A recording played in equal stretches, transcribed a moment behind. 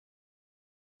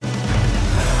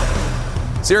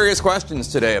Serious questions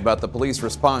today about the police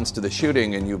response to the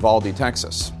shooting in Uvalde,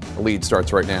 Texas. The lead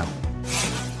starts right now.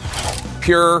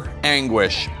 Pure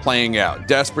anguish playing out.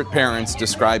 Desperate parents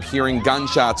describe hearing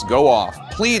gunshots go off,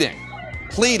 pleading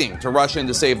to rush in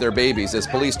to save their babies as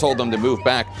police told them to move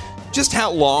back. Just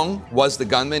how long was the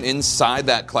gunman inside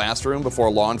that classroom before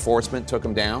law enforcement took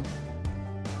him down?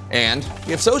 And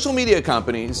if social media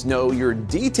companies know your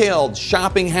detailed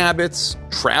shopping habits,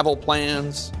 travel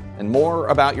plans, and more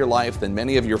about your life than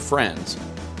many of your friends,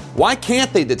 why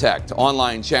can't they detect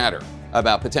online chatter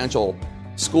about potential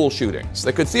school shootings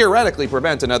that could theoretically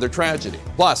prevent another tragedy?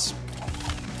 Plus,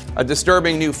 a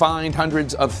disturbing new find: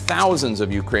 hundreds of thousands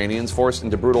of Ukrainians forced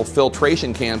into brutal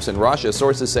filtration camps in Russia.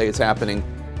 Sources say it's happening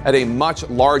at a much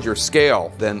larger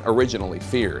scale than originally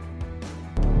feared.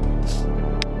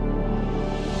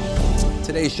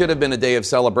 Today should have been a day of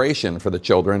celebration for the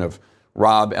children of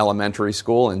Robb Elementary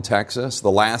School in Texas, the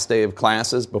last day of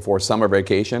classes before summer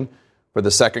vacation for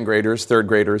the second graders, third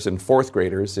graders, and fourth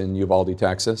graders in Uvalde,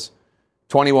 Texas.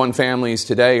 21 families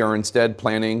today are instead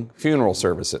planning funeral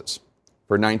services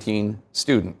for 19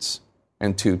 students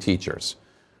and 2 teachers.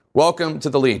 Welcome to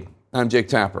The Lead. I'm Jake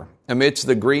Tapper. Amidst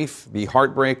the grief, the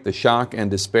heartbreak, the shock,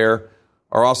 and despair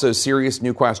are also serious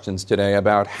new questions today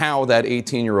about how that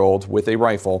 18-year-old with a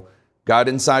rifle got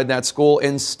inside that school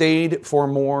and stayed for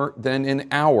more than an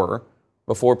hour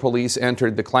before police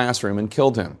entered the classroom and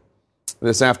killed him.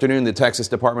 This afternoon, the Texas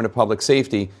Department of Public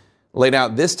Safety laid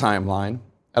out this timeline.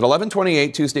 At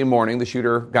 11:28 Tuesday morning, the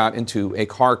shooter got into a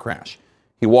car crash.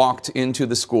 He walked into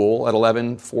the school at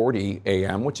 11:40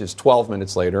 a.m., which is 12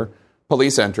 minutes later.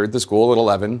 Police entered the school at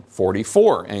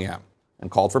 11:44 a.m. and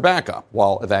called for backup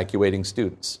while evacuating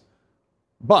students.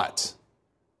 But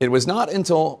it was not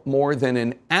until more than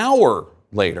an hour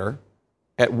later,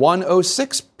 at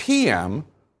 1:06 p.m.,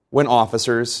 when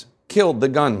officers killed the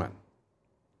gunman.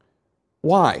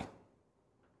 Why?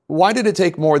 Why did it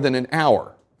take more than an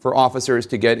hour for officers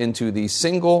to get into the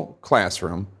single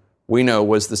classroom we know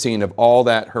was the scene of all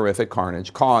that horrific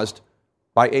carnage caused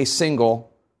by a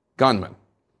single gunman?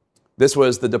 This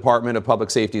was the Department of Public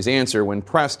Safety's answer when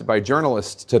pressed by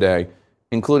journalists today,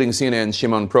 including CNN's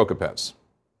Shimon Prokopets.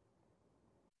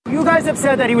 You guys have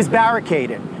said that he was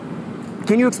barricaded.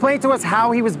 Can you explain to us how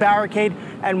he was barricaded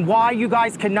and why you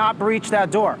guys cannot breach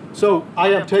that door? So I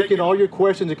am taking all your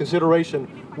questions into consideration.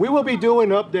 We will be doing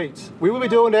updates. We will be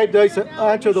doing updates to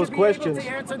answer those questions. You should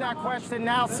be able to answer that question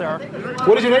now, sir.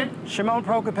 What is your name? Shimon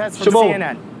Prokopets from Shimon.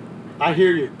 CNN. I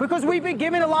hear you. Because we've been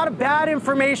given a lot of bad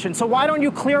information. So why don't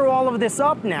you clear all of this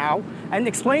up now and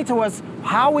explain to us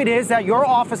how it is that your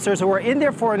officers who were in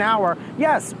there for an hour,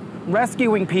 yes,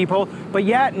 rescuing people, but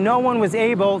yet no one was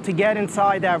able to get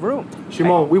inside that room.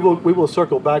 Shimon, we will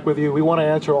circle back with you. We want to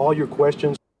answer all your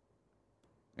questions.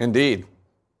 Indeed,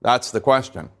 that's the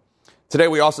question. Today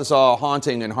we also saw a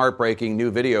haunting and heartbreaking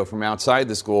new video from outside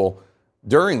the school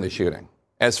during the shooting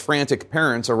as frantic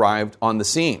parents arrived on the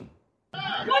scene.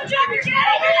 Good job, you're getting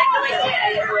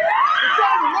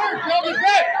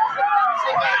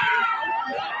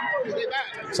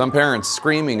Some parents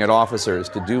screaming at officers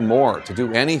to do more, to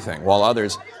do anything, while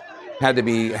others had to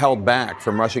be held back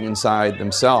from rushing inside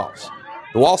themselves.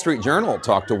 The Wall Street Journal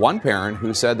talked to one parent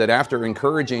who said that after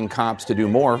encouraging cops to do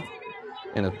more,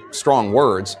 in strong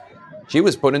words, she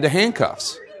was put into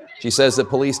handcuffs. She says that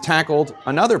police tackled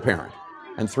another parent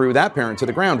and threw that parent to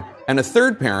the ground. And a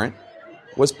third parent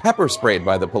was pepper sprayed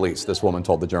by the police, this woman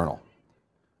told the Journal.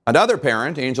 Another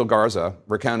parent, Angel Garza,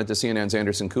 recounted to CNN's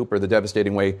Anderson Cooper the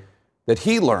devastating way that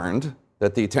he learned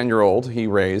that the 10-year-old he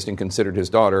raised and considered his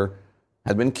daughter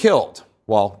had been killed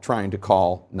while trying to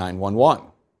call 911.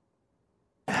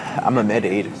 I'm a med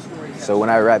aide, so when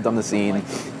I arrived on the scene,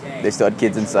 they still had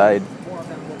kids inside.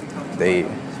 They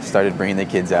started bringing the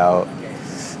kids out,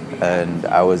 and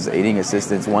I was aiding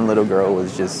assistance. One little girl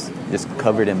was just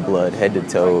covered in blood, head to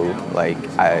toe. Like,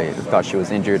 I thought she was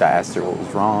injured. I asked her what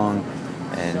was wrong,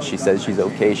 and she said she's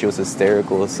okay. She was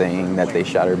hysterical, saying that they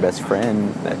shot her best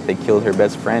friend, that they killed her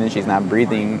best friend, and she's not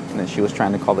breathing, and that she was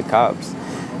trying to call the cops.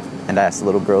 And I asked the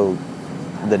little girl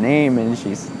the name, and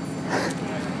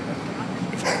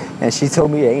she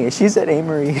told me, she said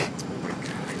Amory.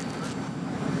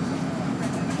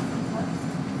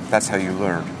 That's how you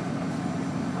learn.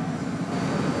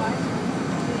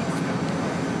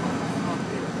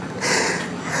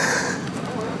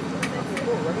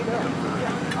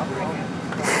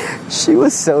 She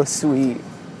was so sweet,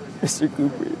 Mr.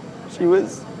 Cooper. She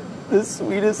was the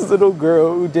sweetest little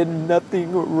girl who did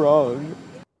nothing wrong.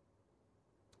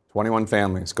 21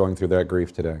 families going through that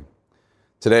grief today.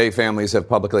 Today, families have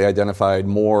publicly identified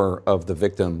more of the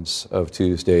victims of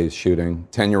Tuesday's shooting.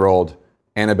 10-year-old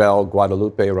Annabelle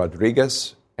Guadalupe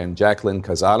Rodriguez and Jacqueline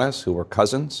Cazares, who were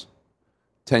cousins,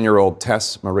 10-year-old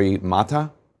Tess Marie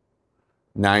Mata,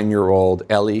 9-year-old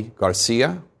Ellie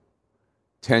Garcia,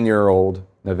 10-year-old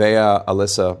Nevea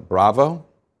Alyssa Bravo,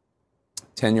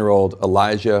 10-year-old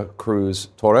Elijah Cruz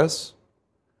Torres,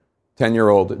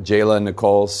 10-year-old Jayla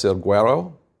Nicole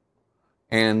Silguero,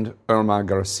 and Irma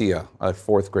Garcia, a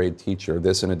fourth grade teacher.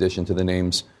 This in addition to the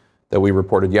names that we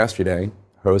reported yesterday: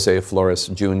 Jose Flores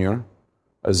Jr.,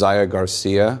 Isaiah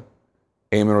Garcia,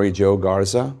 Amory Joe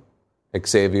Garza,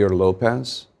 Xavier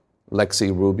Lopez,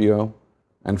 Lexi Rubio,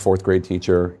 and fourth grade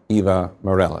teacher Eva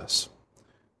Morales.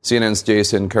 CNN's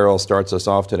Jason Carroll starts us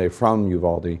off today from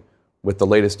Uvalde with the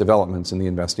latest developments in the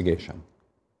investigation.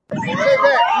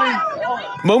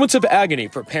 Moments of agony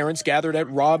for parents gathered at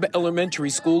Robb Elementary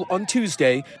School on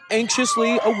Tuesday,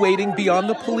 anxiously awaiting beyond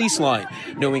the police line,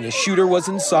 knowing a shooter was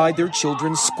inside their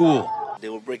children's school. They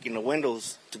were breaking the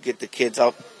windows to get the kids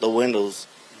out the windows.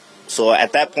 So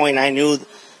at that point, I knew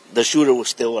the shooter was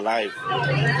still alive.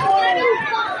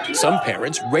 Some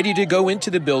parents ready to go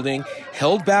into the building,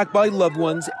 held back by loved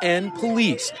ones and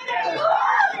police.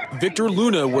 Victor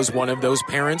Luna was one of those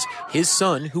parents. His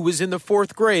son, who was in the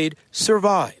fourth grade,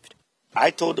 survived. I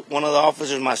told one of the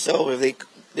officers myself if they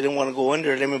didn't want to go in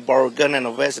there, let me borrow a gun and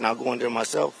a vest and I'll go in there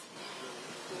myself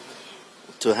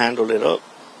to handle it up.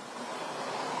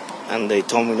 And they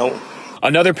told me no.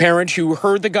 Another parent who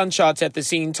heard the gunshots at the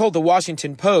scene told the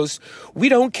Washington Post, "We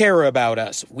don't care about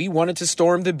us. We wanted to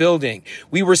storm the building.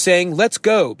 We were saying, let's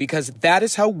go, because that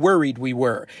is how worried we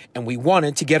were, and we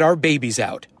wanted to get our babies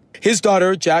out." His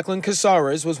daughter, Jacqueline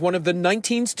Cazares, was one of the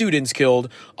 19 students killed,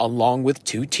 along with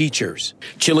 2 teachers.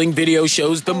 Chilling video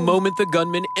shows the moment the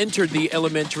gunman entered the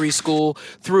elementary school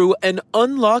through an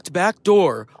unlocked back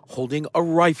door, holding a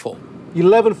rifle.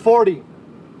 11:40,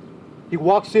 he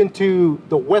walks into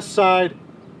the west side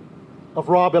of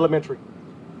Robb Elementary.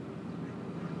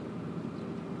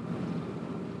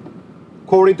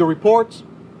 According to reports,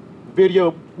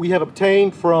 video we have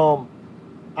obtained from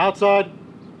outside,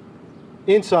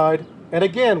 inside, and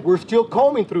again, we're still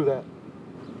combing through that.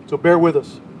 So bear with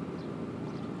us.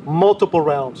 Multiple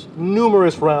rounds,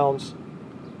 numerous rounds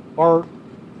are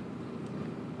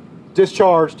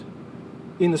discharged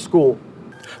in the school.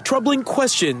 Troubling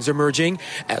questions emerging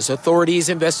as authorities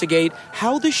investigate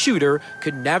how the shooter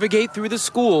could navigate through the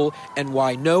school and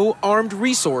why no armed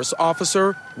resource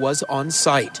officer was on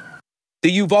site.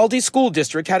 The Uvalde School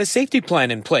District had a safety plan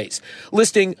in place,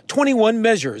 listing 21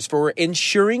 measures for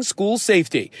ensuring school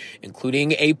safety,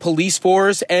 including a police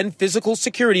force and physical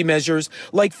security measures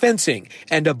like fencing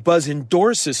and a buzz-in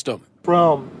door system.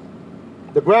 From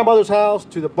the grandmother's house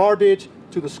to the bar ditch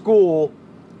to the school,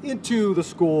 into the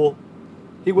school,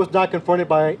 he was not confronted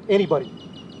by anybody.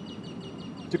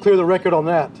 To clear the record on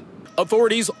that.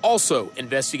 Authorities also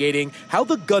investigating how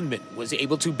the gunman was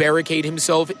able to barricade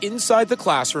himself inside the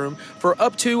classroom for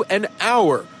up to an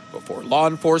hour before law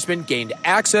enforcement gained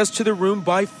access to the room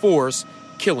by force,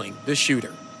 killing the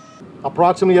shooter.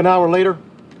 Approximately an hour later,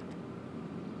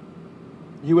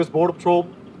 U.S. Border Patrol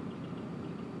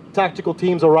tactical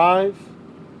teams arrive.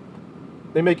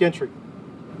 They make entry,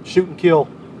 shoot and kill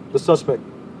the suspect.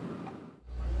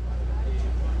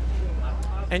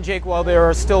 And Jake, while there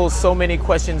are still so many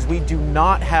questions we do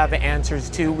not have answers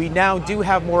to, we now do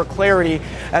have more clarity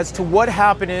as to what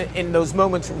happened in those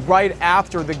moments right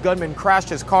after the gunman crashed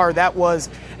his car. That was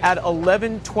at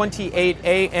 11:28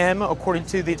 a.m., according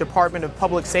to the Department of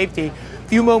Public Safety. A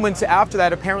few moments after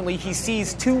that, apparently he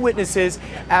sees 2 witnesses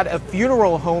at a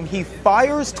funeral home. He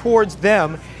fires towards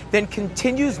them, then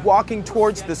continues walking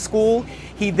towards the school.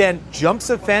 He then jumps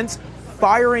a fence,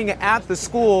 firing at the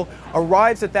school,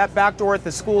 arrives at that back door at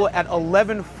the school at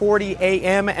 11:40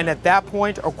 a.m. and at that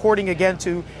point, according again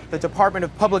to the Department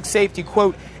of Public Safety,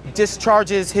 quote,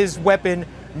 discharges his weapon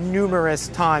numerous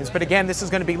times. But again, this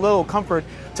is going to be little comfort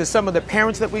to some of the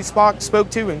parents that we spoke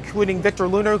to, including Victor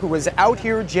Luna, who was out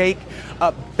here, Jake,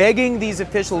 begging these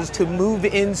officials to move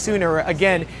in sooner.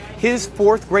 Again, his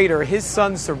fourth grader, his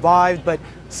son survived, but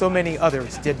so many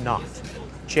others did not.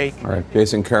 Jake. All right,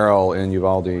 Jason Carroll in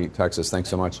Uvalde, Texas. Thanks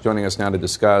so much. Joining us now to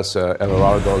discuss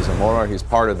Everardo Zamora. He's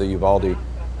part of the Uvalde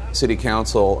City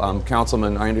Council.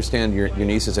 Councilman, I understand your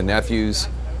nieces and nephews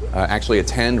actually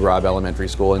attend Robb Elementary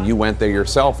School, and you went there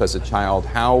yourself as a child.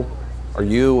 How are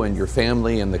you and your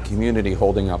family and the community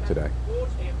holding up today?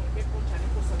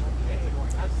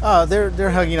 They're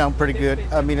hanging out pretty good.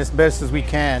 I mean, as best as we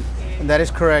can. And that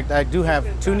is correct. I do have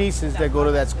 2 nieces that go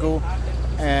to that school.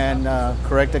 And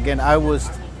correct again, I was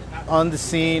on the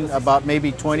scene about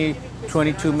maybe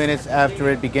 22 minutes after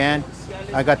it began.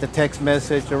 I got the text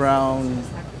message around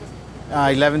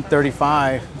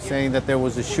 11:35 saying that there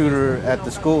was a shooter at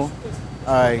the school.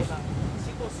 I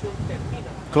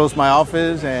closed my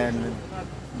office and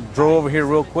drove over here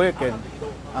real quick. And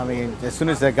I mean, as soon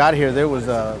as I got here, there was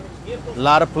a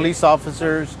lot of police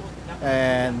officers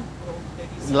and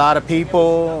a lot of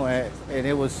people, and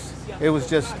it was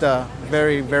just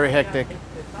very, very hectic.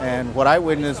 And what I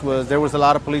witnessed was there was a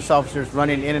lot of police officers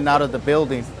running in and out of the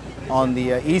building on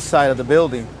the east side of the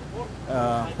building.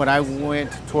 When I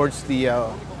went towards the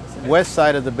west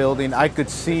side of the building, I could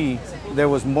see there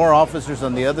was more officers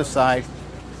on the other side,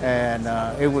 and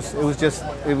it was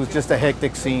just a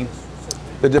hectic scene.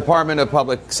 The Department of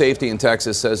Public Safety in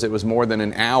Texas says it was more than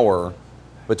an hour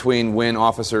between when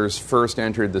officers first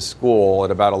entered the school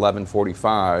at about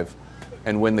 11:45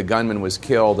 and when the gunman was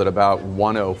killed at about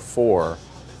 1:04.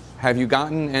 Have you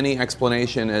gotten any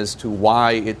explanation as to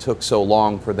why it took so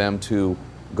long for them to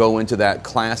go into that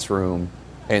classroom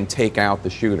and take out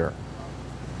the shooter?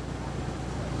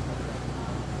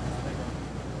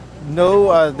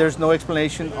 No, there's no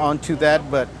explanation onto that,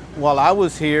 but while I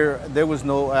was here,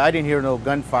 I didn't hear no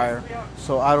gunfire,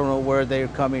 so I don't know where they're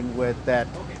coming with that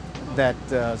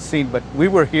scene. But we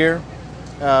were here,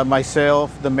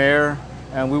 myself, the mayor,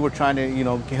 and we were trying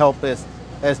to, help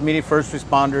as many first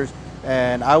responders.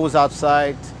 And I was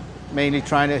outside mainly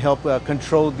trying to help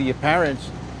control the parents,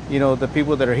 the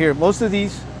people that are here. Most of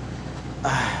these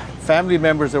family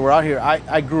members that were out here,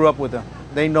 I grew up with them.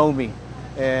 They know me.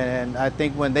 And I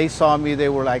think when they saw me, they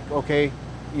were like, okay,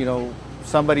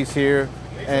 somebody's here.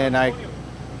 And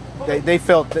we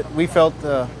felt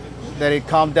that it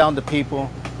calmed down the people,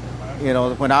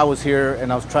 when I was here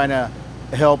and I was trying to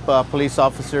help police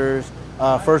officers,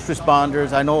 first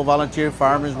responders. I know volunteer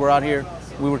firemen were out here.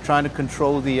 We were trying to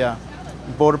control the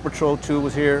Border Patrol too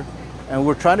was here, and we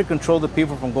were trying to control the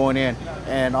people from going in.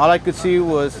 And all I could see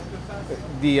was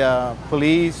the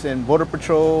police and Border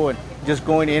Patrol and just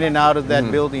going in and out of that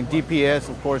building. DPS,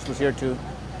 of course, was here too.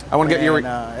 I want to get your...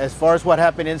 as far as what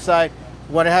happened inside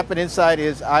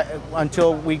is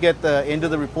until we get the end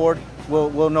of the report,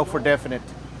 we'll know for definite.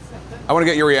 I want to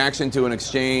get your reaction to an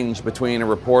exchange between a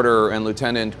reporter and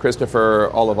Lieutenant Christopher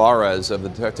Olivares of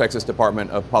the Texas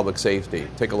Department of Public Safety.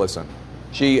 Take a listen.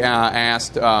 She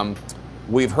asked,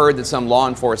 we've heard that some law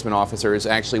enforcement officers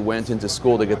actually went into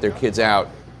school to get their kids out.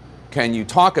 Can you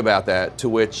talk about that? To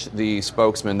which the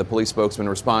police spokesman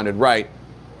responded, right.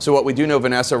 So what we do know,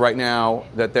 Vanessa, right now,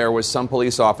 that there was some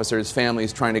police officers,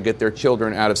 families trying to get their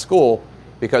children out of school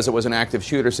because it was an active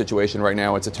shooter situation right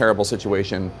now. It's a terrible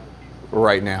situation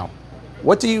right now.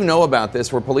 What do you know about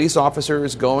this? Were police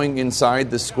officers going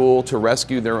inside the school to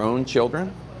rescue their own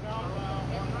children?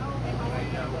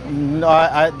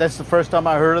 No, that's the first time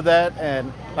I heard of that.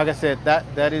 And like I said,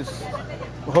 that is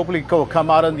hopefully will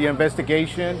come out of the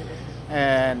investigation.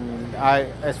 And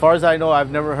as far as I know,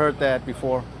 I've never heard that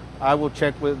before. I will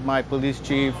check with my police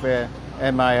chief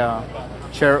and my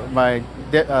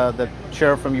the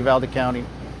sheriff from Uvalde County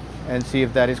and see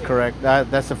if that is correct.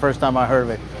 That's the first time I heard of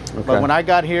it. Okay. But when I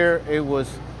got here,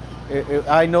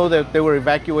 I know that they were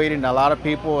evacuating a lot of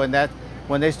people, and that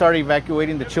when they started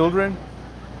evacuating the children,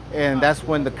 and that's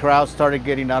when the crowd started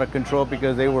getting out of control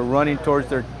because they were running towards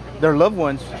their loved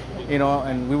ones,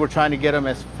 and we were trying to get them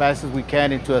as fast as we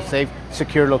can into a safe,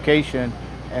 secure location,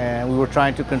 and we were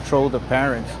trying to control the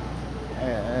parents.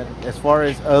 And as far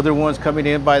as other ones coming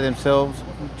in by themselves,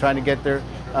 trying to get there,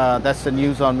 that's the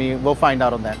news on me. We'll find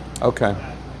out on that. Okay.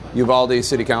 Uvalde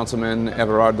City Councilman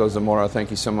Everardo Zamora, thank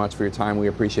you so much for your time. We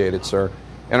appreciate it, sir.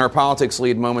 In our politics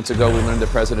lead moments ago, we learned that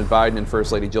President Biden and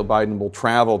First Lady Jill Biden will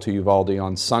travel to Uvalde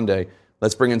on Sunday.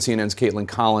 Let's bring in CNN's Caitlin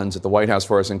Collins at the White House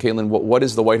for us. And Caitlin, what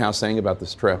is the White House saying about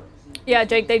this trip? Yeah,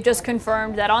 Jake, they've just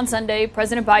confirmed that on Sunday,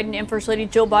 President Biden and First Lady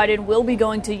Jill Biden will be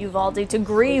going to Uvalde to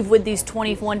grieve with these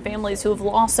 21 families who have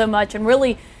lost so much, and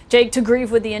really, Jake, to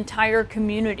grieve with the entire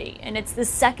community. And it's the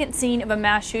second scene of a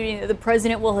mass shooting that the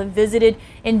president will have visited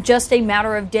in just a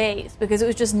matter of days, because it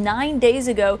was just 9 days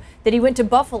ago that he went to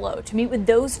Buffalo to meet with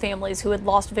those families who had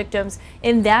lost victims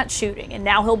in that shooting. And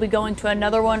now he'll be going to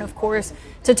another one, of course,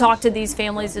 to talk to these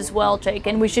families as well, Jake.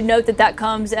 And we should note that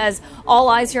comes as all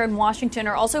eyes here in Washington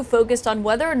are also focused on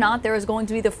whether or not there is going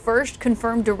to be the first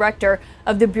confirmed director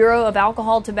of the Bureau of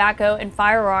Alcohol, Tobacco, and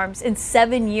Firearms in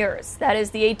 7 years. That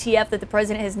is the ATF that the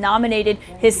president has nominated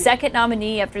his second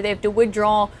nominee after they have to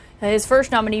withdraw his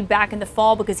first nominee back in the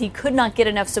fall because he could not get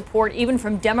enough support even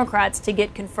from Democrats to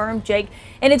get confirmed, Jake.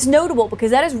 And it's notable because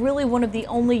that is really one of the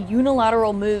only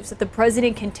unilateral moves that the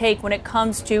president can take when it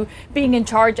comes to being in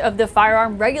charge of the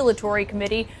Firearm Regulatory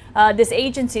Committee this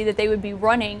agency that they would be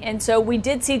running. And so we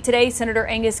did see today Senator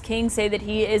Angus King say that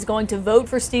he is going to vote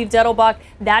for Steve Dettelbach.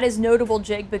 That is notable,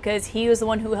 Jake, because he was the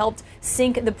one who helped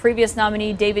sink the previous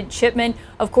nominee, David Chipman.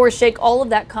 Of course, Jake, all of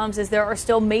that comes as there are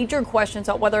still major questions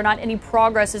about whether or not any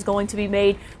progress is going to be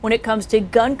made when it comes to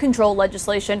gun control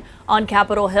legislation on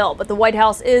Capitol Hill. But the White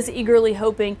House is eagerly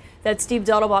hoping that Steve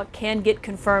Dettelbach can get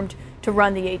confirmed to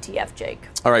run the ATF, Jake.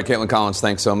 All right, Caitlin Collins,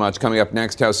 thanks so much. Coming up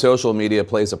next, how social media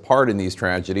plays a part in these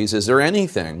tragedies. Is there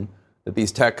anything that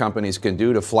these tech companies can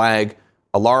do to flag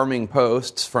alarming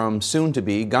posts from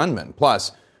soon-to-be gunmen?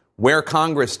 Plus, where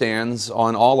Congress stands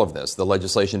on all of this, the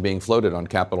legislation being floated on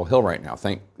Capitol Hill right now.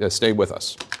 Stay with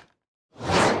us.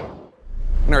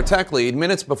 In our tech lead,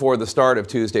 minutes before the start of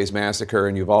Tuesday's massacre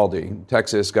in Uvalde,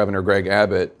 Texas Governor Greg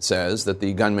Abbott says that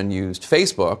the gunman used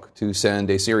Facebook to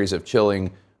send a series of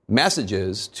chilling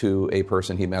messages to a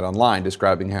person he met online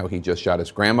describing how he just shot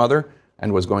his grandmother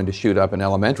and was going to shoot up an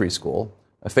elementary school.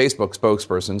 A Facebook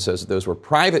spokesperson says that those were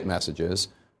private messages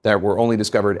that were only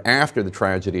discovered after the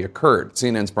tragedy occurred.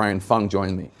 CNN's Brian Fung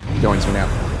joins me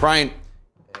now. Brian,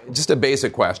 just a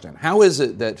basic question. How is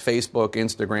it that Facebook,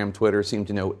 Instagram, Twitter seem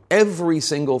to know every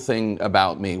single thing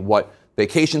about me? What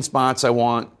vacation spots I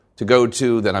want to go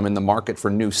to, that I'm in the market for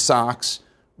new socks,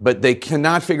 but they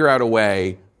cannot figure out a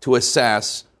way to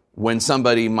assess when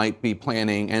somebody might be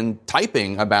planning and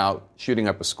typing about shooting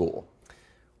up a school?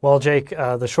 Well, Jake,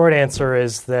 the short answer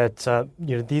is that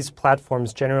these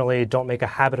platforms generally don't make a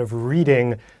habit of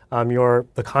reading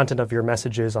the content of your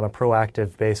messages on a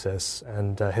proactive basis.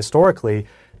 And historically,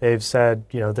 they've said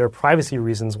there are privacy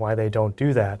reasons why they don't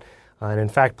do that. And in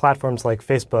fact, platforms like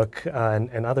Facebook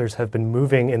and others have been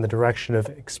moving in the direction of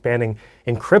expanding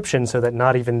encryption so that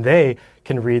not even they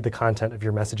can read the content of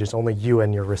your messages. Only you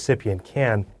and your recipient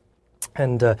can.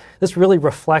 And this really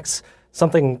reflects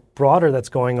something broader that's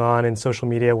going on in social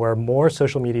media, where more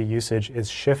social media usage is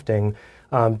shifting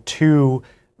to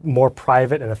more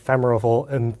private and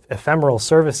ephemeral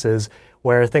services,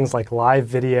 where things like live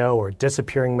video or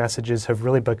disappearing messages have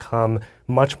really become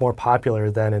much more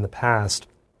popular than in the past.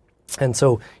 And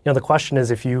so, the question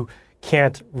is, if you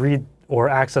can't read or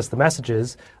access the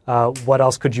messages, what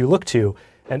else could you look to?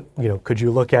 And could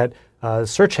you look at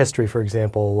search history, for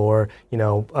example, or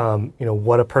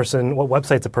what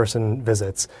websites a person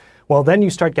visits? Well, then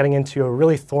you start getting into a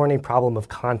really thorny problem of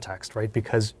context, right?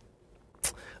 Because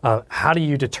how do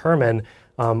you determine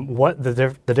what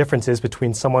the difference is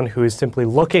between someone who is simply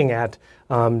looking at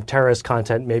terrorist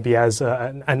content, maybe as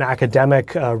an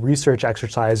academic research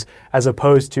exercise, as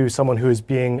opposed to someone who is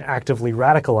being actively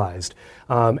radicalized?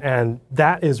 And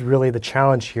that is really the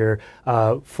challenge here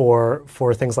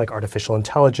for things like artificial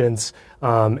intelligence.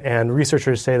 And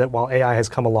researchers say that while AI has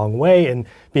come a long way in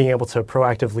being able to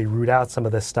proactively root out some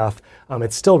of this stuff,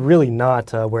 it's still really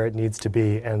not where it needs to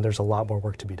be, and there's a lot more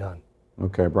work to be done.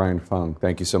 Okay, Brian Fung,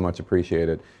 thank you so much. Appreciate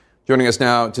it. Joining us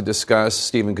now to discuss,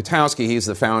 Stephen Gutowski. He's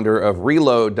the founder of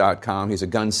Reload.com. He's a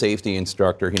gun safety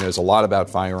instructor. He knows a lot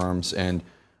about firearms, and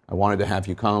I wanted to have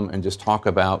you come and just talk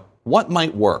about what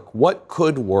might work, what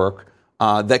could work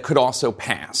that could also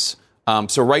pass.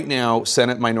 So right now,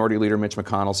 Senate Minority Leader Mitch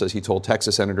McConnell says he told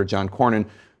Texas Senator John Cornyn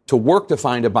to work to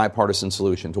find a bipartisan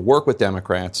solution, to work with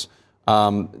Democrats.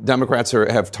 Democrats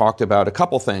have talked about a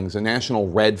couple things: a national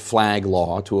red flag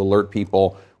law to alert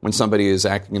people when somebody is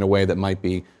acting in a way that might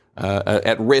be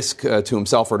at risk to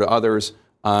himself or to others,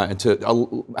 and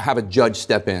to have a judge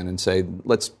step in and say,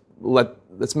 let's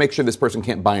make sure this person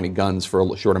can't buy any guns for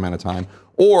a short amount of time,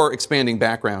 or expanding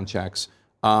background checks.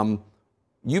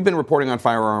 You've been reporting on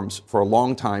firearms for a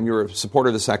long time. You're a supporter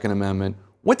of the Second Amendment.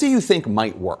 What do you think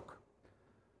might work?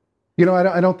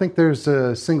 I don't think there's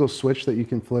a single switch that you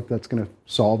can flip that's going to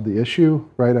solve the issue,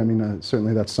 right? I mean,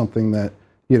 certainly that's something that,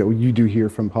 you do hear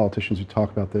from politicians who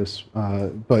talk about this,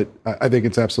 but I think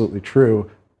it's absolutely true.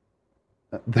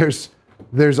 There's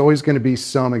always going to be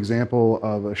some example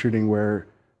of a shooting where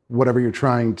whatever you're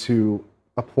trying to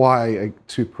apply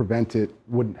to prevent it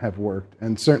wouldn't have worked.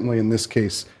 And certainly in this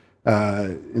case,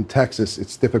 in Texas,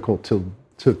 it's difficult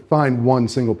to find one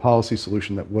single policy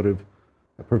solution that would have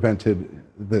prevented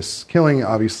this killing.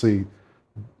 Obviously,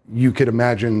 you could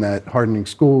imagine that hardening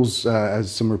schools,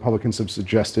 as some Republicans have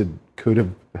suggested, could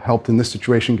have helped in this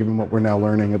situation, given what we're now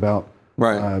learning about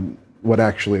what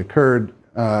actually occurred.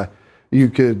 You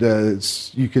could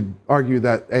argue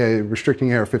that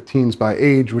restricting AR-15s by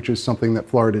age, which is something that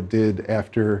Florida did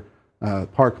after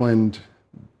Parkland.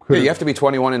 You have to be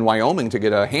 21 in Wyoming to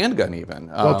get a handgun, even.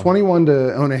 21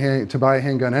 to buy a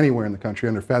handgun anywhere in the country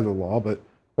under federal law, but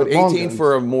 18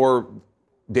 for a more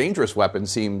dangerous weapon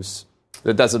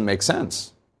that doesn't make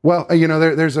sense. Well,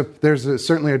 there's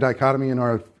certainly a dichotomy in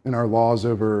our in our laws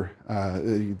over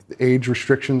age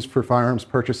restrictions for firearms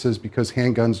purchases because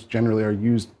handguns generally are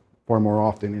used far more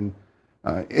often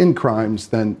in crimes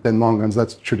than long guns.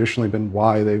 That's traditionally been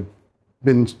why they've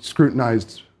been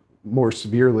scrutinized more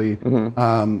severely.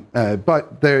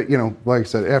 But there, like I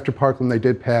said, after Parkland, they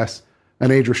did pass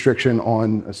an age restriction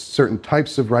on certain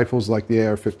types of rifles like the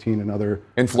AR-15 and other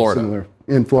in Florida. Similar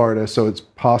in Florida. So it's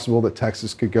possible that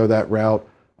Texas could go that route.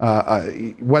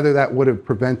 Whether that would have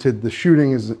prevented the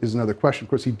shooting is another question. Of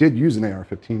course, he did use an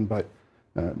AR-15, but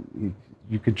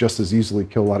you could just as easily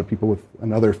kill a lot of people with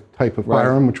another type of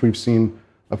firearm, which we've seen,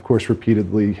 of course,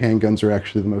 repeatedly. Handguns are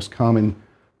actually the most common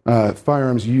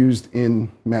firearms used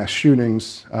in mass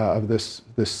shootings of this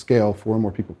scale, 4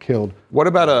 more people killed. What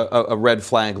about a red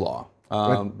flag law?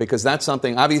 Because that's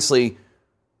something, obviously,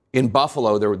 in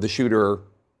Buffalo, the shooter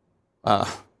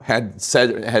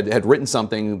had written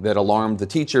something that alarmed the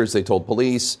teachers. They told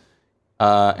police,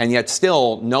 and yet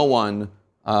still no one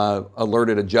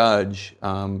alerted a judge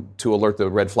to alert the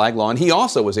red flag law. And he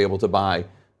also was able to buy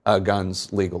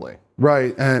guns legally.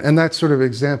 Right, and that sort of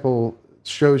example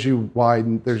shows you why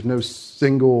there's no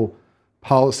single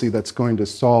policy that's going to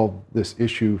solve this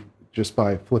issue just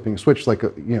by flipping a switch. Like, a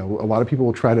lot of people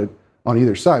will try to, on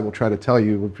either side, will try to tell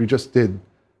you, if we just did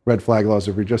red flag laws,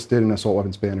 if we just did an assault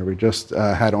weapons ban, or we just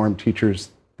had armed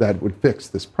teachers, that would fix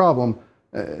this problem.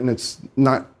 And it's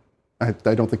not, I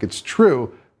don't think it's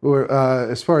true.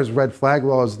 As far as red flag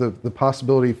laws, the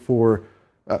possibility for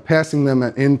passing them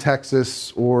in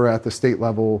Texas or at the state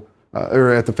level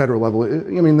or at the federal level,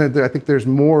 I think there's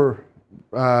more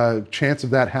chance of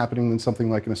that happening than something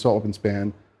like an assault weapons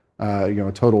ban,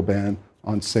 a total ban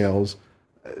on sales.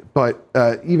 But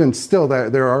even still,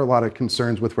 there are a lot of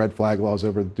concerns with red flag laws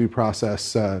over the due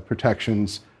process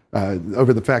protections,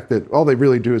 over the fact that all they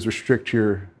really do is restrict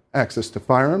your access to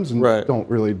firearms and don't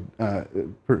really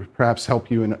perhaps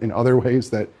help you in other ways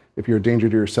that if you're a danger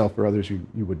to yourself or others, you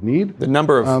would need. The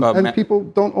number of... and people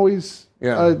don't always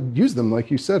use them,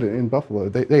 like you said, in Buffalo.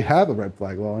 They have a red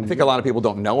flag law. I think a lot of people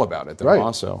don't know about it, though,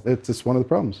 also. It's one of the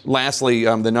problems. Lastly,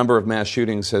 the number of mass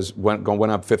shootings went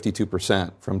up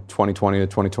 52% from 2020 to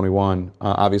 2021.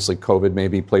 Obviously, COVID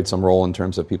maybe played some role in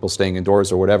terms of people staying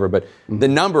indoors or whatever, but the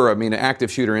number,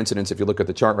 active shooter incidents, if you look at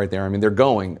the chart right there, they're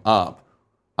going up.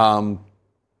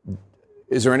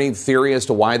 Is there any theory as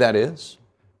to why that is?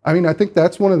 I think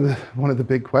that's one of the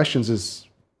big questions is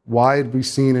why have we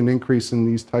seen an increase in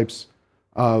these types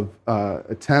of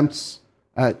attempts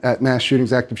at mass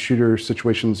shootings? Active shooter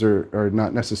situations are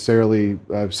not necessarily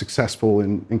successful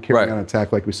in carrying out an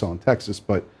attack like we saw in Texas,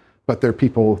 but they're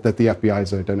people that the FBI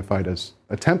has identified as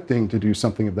attempting to do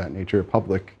something of that nature, a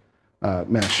public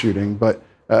mass shooting. But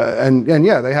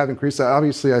they have increased.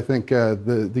 Obviously, I think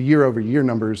the year-over-year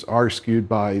numbers are skewed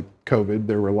by COVID.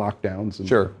 There were lockdowns.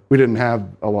 And we didn't have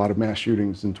a lot of mass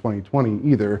shootings in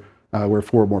 2020 either, where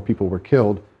 4 more people were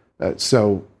killed.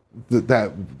 So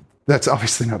that's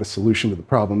obviously not a solution to the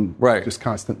problem. Just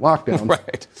constant lockdowns.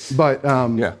 But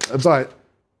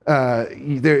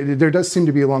there does seem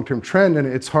to be a long-term trend, and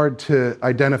it's hard to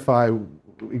identify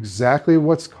exactly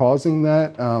what's causing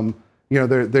that.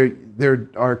 There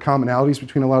are commonalities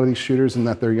between a lot of these shooters in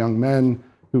that they're young men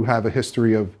who have a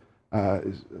history of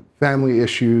family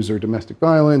issues or domestic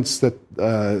violence, that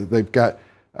they've got,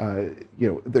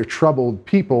 they're troubled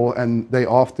people, and they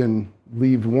often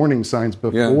leave warning signs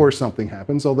before something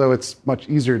happens, although it's much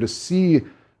easier to see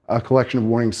a collection of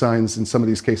warning signs in some of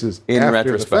these cases in after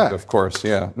retrospect, the fact. Of course,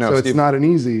 yeah. No, so Steve, it's not an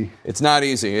easy... It's not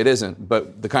easy. It isn't.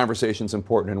 But the conversation's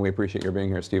important, and we appreciate your being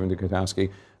here, Stephen Dukotowski,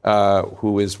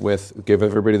 who is with... Give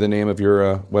everybody the name of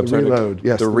your website. The Reload.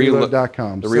 Yes,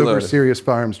 TheReload.com. The Reload. Sober, serious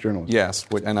firearms journalist. Yes,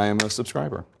 and I am a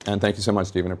subscriber. And thank you so much,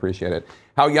 Stephen. Appreciate it.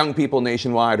 How young people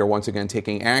nationwide are once again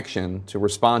taking action to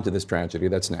respond to this tragedy.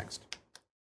 That's next.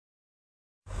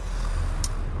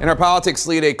 In our politics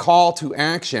lead, a call to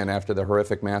action after the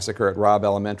horrific massacre at Robb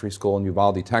Elementary School in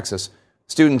Uvalde, Texas.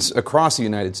 Students across the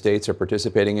United States are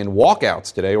participating in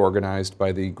walkouts today organized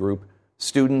by the group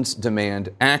Students Demand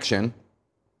Action.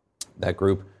 That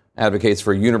group advocates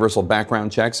for universal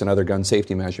background checks and other gun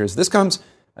safety measures. This comes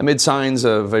amid signs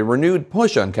of a renewed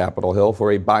push on Capitol Hill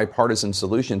for a bipartisan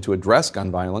solution to address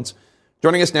gun violence.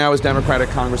 Joining us now is Democratic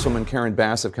Congresswoman Karen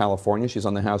Bass of California. She's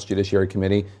on the House Judiciary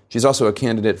Committee. She's also a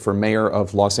candidate for mayor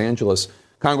of Los Angeles.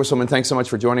 Congresswoman, thanks so much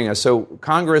for joining us. So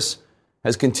Congress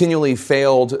has continually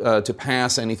failed to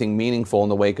pass anything meaningful in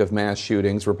the wake of mass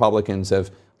shootings. Republicans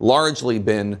have largely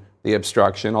been the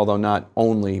obstruction, although not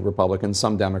only Republicans.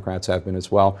 Some Democrats have been as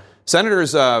well.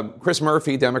 Senators Chris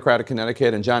Murphy, Democrat of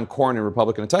Connecticut, and John Cornyn,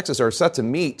 Republican of Texas, are set to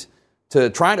meet to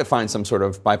try to find some sort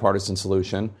of bipartisan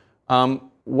solution.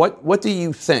 What do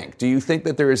you think? Do you think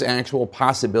that there is actual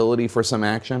possibility for some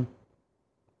action?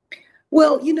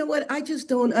 Well, you know what? I just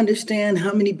don't understand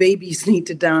how many babies need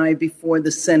to die before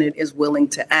the Senate is willing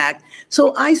to act.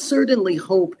 So I certainly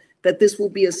hope that this will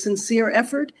be a sincere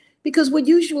effort, because what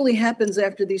usually happens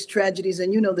after these tragedies,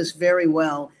 and you know this very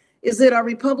well, is that our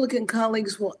Republican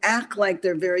colleagues will act like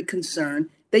they're very concerned.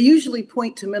 They usually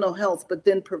point to mental health, but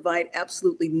then provide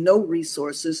absolutely no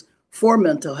resources for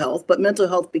mental health. But mental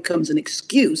health becomes an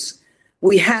excuse.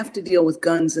 We have to deal with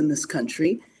guns in this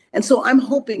country. And so I'm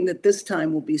hoping that this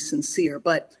time will be sincere.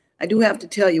 But I do have to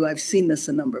tell you, I've seen this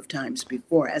a number of times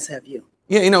before, as have you.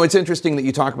 Yeah, you know, it's interesting that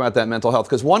you talk about that mental health,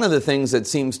 because one of the things that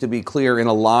seems to be clear in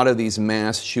a lot of these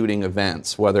mass shooting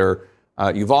events, whether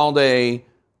Uvalde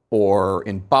or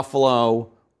in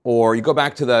Buffalo, or you go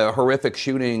back to the horrific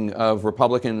shooting of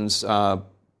Republicans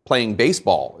playing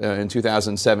baseball in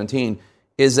 2017,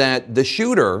 is that the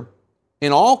shooter,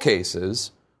 in all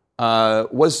cases,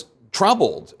 was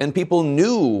troubled, and people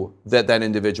knew that that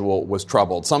individual was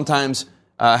troubled. Sometimes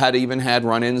had even had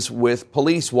run-ins with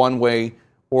police one way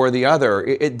or the other.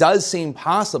 It does seem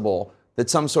possible that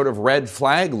some sort of red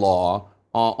flag law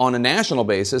on a national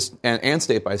basis and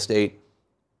state by state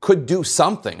could do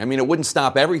something. I mean, it wouldn't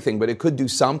stop everything, but it could do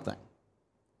something.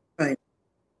 Right.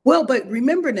 Well, but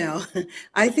remember now,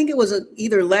 I think it was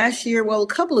either last year, a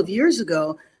couple of years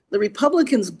ago, the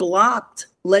Republicans blocked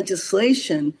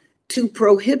legislation to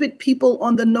prohibit people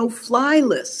on the no-fly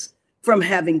list from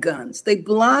having guns. They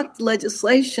blocked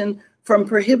legislation from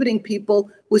prohibiting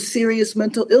people with serious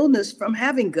mental illness from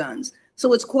having guns.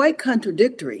 So it's quite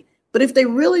contradictory. But if they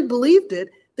really believed it,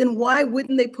 then why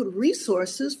wouldn't they put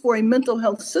resources for a mental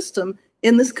health system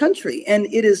in this country? And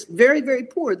it is very, very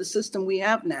poor, the system we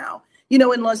have now. You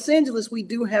know, in Los Angeles, we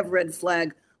do have red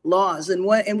flag laws, and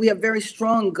we have very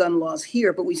strong gun laws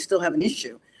here, but we still have an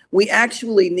issue. We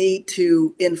actually need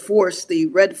to enforce the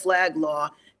red flag law.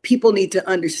 People need to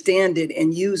understand it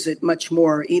and use it much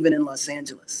more, even in Los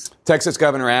Angeles. Texas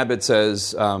Governor Abbott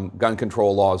says gun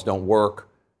control laws don't work.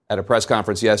 At a press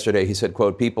conference yesterday, he said,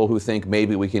 quote, people who think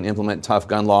maybe we can implement tough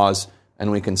gun laws and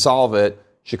we can solve it.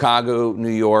 Chicago, New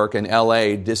York, and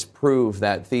L.A. disprove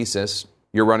that thesis.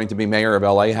 You're running to be mayor of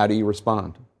L.A. How do you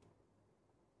respond?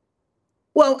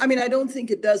 Well, I mean, I don't think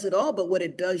it does at all. But what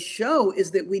it does show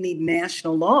is that we need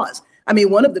national laws. I mean,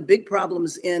 one of the big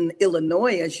problems in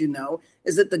Illinois, as you know,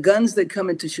 is that the guns that come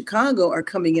into Chicago are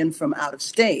coming in from out of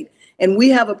state. And we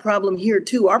have a problem here,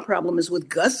 too. Our problem is with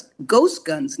ghost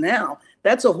guns now.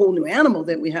 That's a whole new animal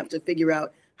that we have to figure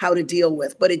out how to deal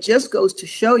with. But it just goes to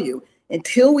show you,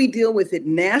 until we deal with it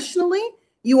nationally,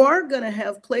 you are going to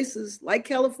have places like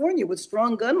California with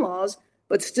strong gun laws,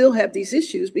 but still have these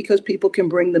issues because people can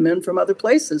bring them in from other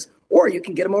places, or you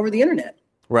can get them over the internet.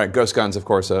 Right. Ghost guns, of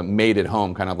course, made at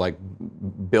home, kind of like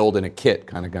build in a kit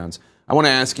kind of guns. I want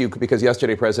to ask you, because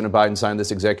yesterday President Biden signed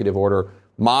this executive order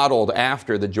modeled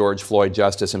after the George Floyd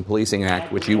Justice and Policing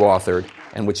Act, which you authored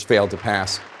and which failed to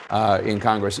pass in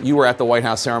Congress. You were at the White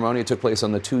House ceremony. It took place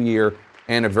on the 2-year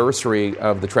anniversary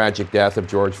of the tragic death of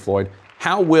George Floyd.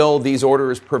 How will these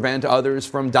orders prevent others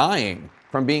from dying,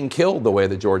 from being killed the way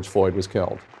that George Floyd was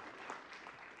killed?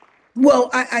 Well,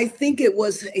 I think it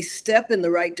was a step in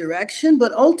the right direction,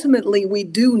 but ultimately we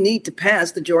do need to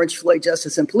pass the George Floyd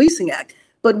Justice and Policing Act.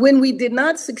 But when we did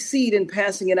not succeed in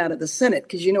passing it out of the Senate,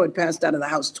 because you know it passed out of the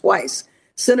House twice,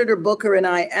 Senator Booker and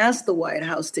I asked the White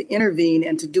House to intervene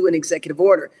and to do an executive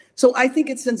order. So I think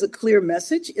it sends a clear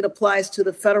message. It applies to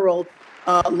the federal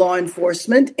law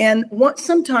enforcement. And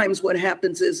sometimes what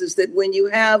happens is that when you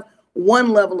have one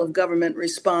level of government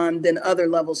respond, then other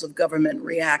levels of government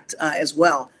react as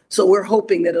well. So we're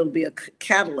hoping that it'll be a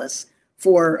catalyst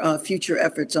for future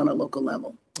efforts on a local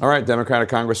level. All right, Democratic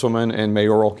Congresswoman and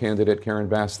mayoral candidate Karen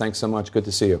Bass, thanks so much. Good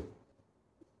to see you.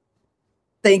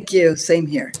 Thank you. Same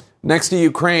here. Next to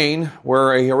Ukraine,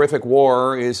 where a horrific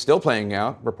war is still playing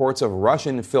out, reports of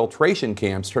Russian filtration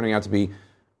camps turning out to be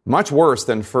much worse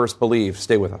than first believed.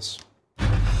 Stay with us.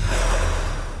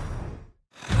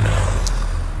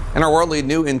 In our world lead,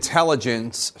 new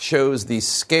intelligence shows the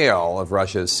scale of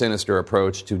Russia's sinister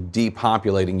approach to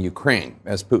depopulating Ukraine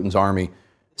as Putin's army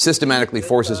systematically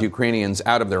forces Ukrainians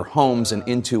out of their homes and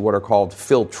into what are called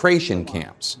filtration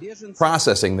camps,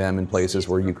 processing them in places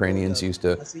where Ukrainians used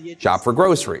to shop for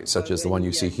groceries, such as the one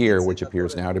you see here, which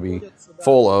appears now to be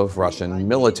full of Russian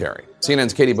military.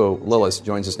 CNN's Katie Bo Lillis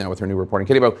joins us now with her new reporting.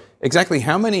 Katie Bo, exactly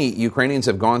how many Ukrainians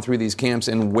have gone through these camps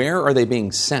and where are they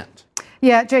being sent?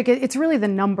 Yeah, Jake, it's really the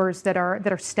numbers that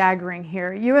are staggering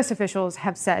here. U.S. officials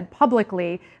have said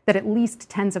publicly that at least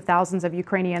tens of thousands of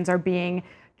Ukrainians are being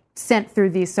sent through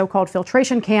these so-called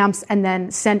filtration camps and then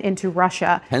sent into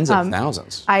Russia. Tens of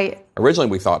thousands. Originally,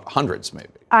 we thought hundreds, maybe.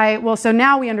 So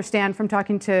now we understand from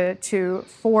talking to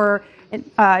four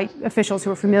officials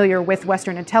who are familiar with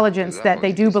Western intelligence that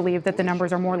they do believe that the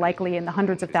numbers are more likely in the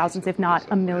hundreds of thousands, if not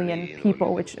a million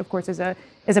people, which of course is a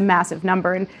massive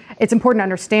number. And it's important to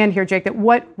understand here, Jake, that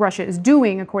what Russia is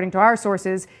doing, according to our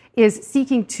sources, is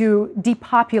seeking to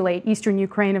depopulate eastern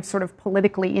Ukraine of sort of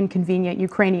politically inconvenient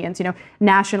Ukrainians,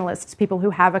 nationalists, people who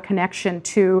have a connection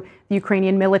to the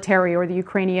Ukrainian military or the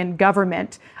Ukrainian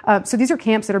government. So these are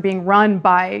camps that are being run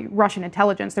by Russian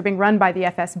intelligence. They're being run by the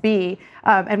FSB.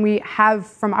 And we have,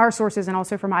 from our sources and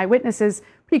also from eyewitnesses,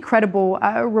 pretty credible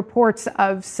reports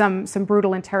of some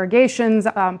brutal interrogations,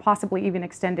 possibly even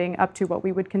extending up to what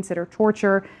we would consider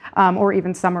torture or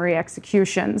even summary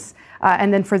executions.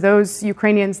 And then for those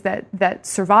Ukrainians that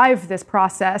survive this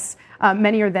process,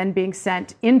 many are then being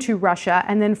sent into Russia.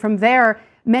 And then from there,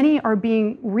 many are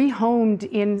being rehomed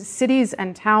in cities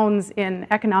and towns in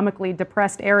economically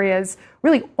depressed areas,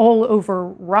 really all over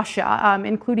Russia,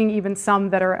 including even some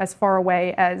that are as far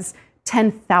away as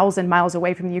 10,000 miles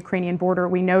away from the Ukrainian border.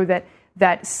 We know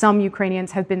that some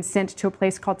Ukrainians have been sent to a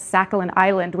place called Sakhalin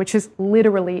Island, which is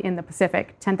literally in the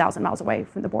Pacific, 10,000 miles away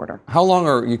from the border. How long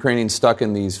are Ukrainians stuck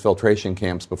in these filtration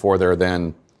camps before they're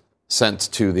then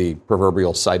sent to the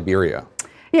proverbial Siberia?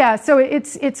 Yeah, so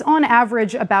it's on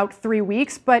average about 3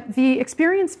 weeks, but the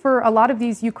experience for a lot of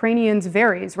these Ukrainians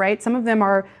varies, right? Some of them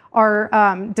are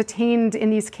detained in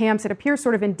these camps. It appears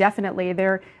sort of indefinitely.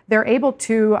 They're able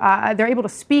to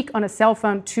speak on a cell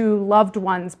phone to loved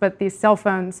ones, but these cell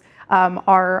phones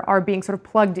are being sort of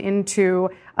plugged into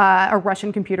a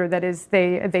Russian computer that is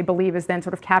they believe is then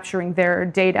sort of capturing their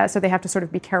data. So they have to sort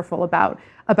of be careful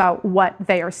about what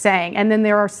they are saying. And then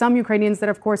there are some Ukrainians that,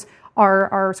 of course,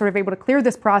 are sort of able to clear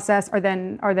this process, are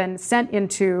then sent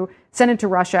into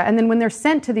Russia. And then when they're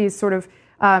sent to these sort of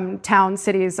towns,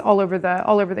 cities all over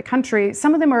the country,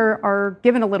 some of them are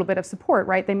given a little bit of support,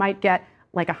 right? They might get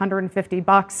like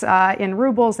 $150 in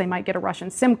rubles. They might get a Russian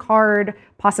SIM card,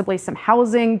 possibly some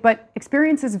housing, but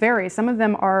experiences vary. Some of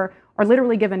them are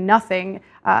literally given nothing,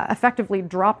 effectively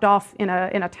dropped off in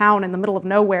a town in the middle of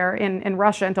nowhere in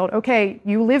Russia and told, okay,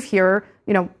 you live here,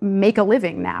 make a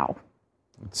living now.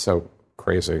 It's so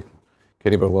crazy.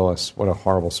 Katie Boyd-Willis, what a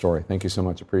horrible story. Thank you so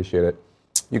much. Appreciate it.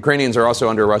 Ukrainians are also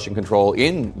under Russian control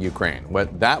in Ukraine.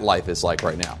 What that life is like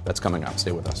right now, that's coming up.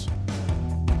 Stay with us.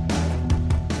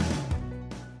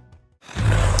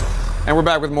 And we're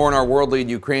back with more on our world lead.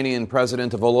 Ukrainian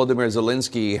President Volodymyr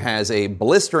Zelensky has a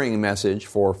blistering message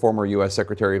for former U.S.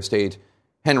 Secretary of State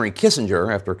Henry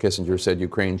Kissinger after Kissinger said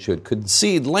Ukraine should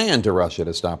concede land to Russia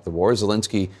to stop the war.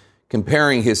 Zelensky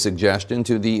comparing his suggestion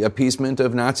to the appeasement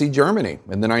of Nazi Germany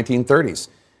in the 1930s.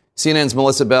 CNN's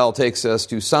Melissa Bell takes us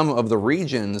to some of the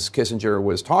regions Kissinger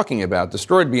was talking about,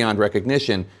 destroyed beyond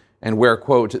recognition, and where,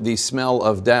 quote, the smell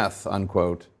of death,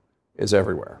 unquote, is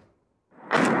everywhere.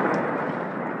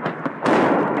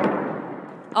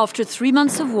 After 3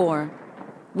 months of war,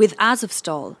 with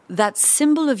Azovstal, that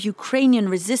symbol of Ukrainian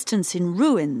resistance in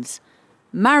ruins,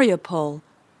 Mariupol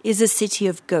is a city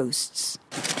of ghosts.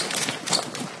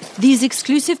 These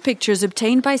exclusive pictures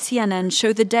obtained by CNN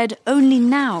show the dead only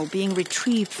now being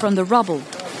retrieved from the rubble.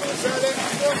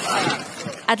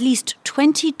 At least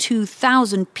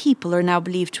 22,000 people are now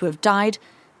believed to have died,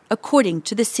 according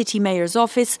to the city mayor's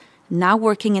office, now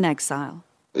working in exile.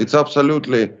 It's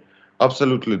absolutely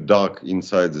dark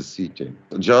inside the city.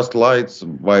 Just lights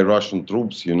by Russian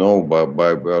troops,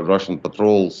 by Russian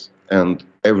patrols, and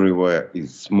everywhere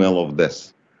is smell of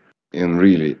death. And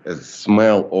really, a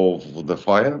smell of the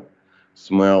fire,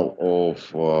 smell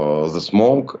of the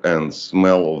smoke, and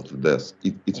smell of the death.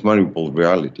 It's Mariupol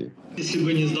reality.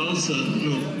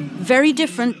 Very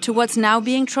different to what's now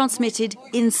being transmitted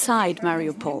inside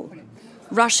Mariupol.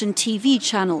 Russian TV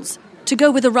channels, to go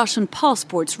with the Russian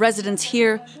passports residents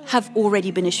here have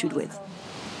already been issued with.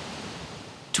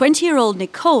 20-year-old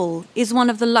Nicole is one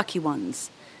of the lucky ones.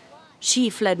 She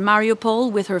fled Mariupol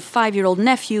with her 5-year-old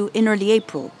nephew in early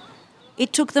April.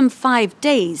 It took them 5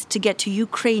 days to get to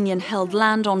Ukrainian-held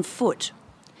land on foot.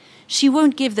 She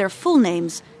won't give their full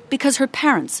names because her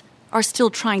parents are still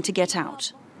trying to get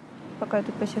out.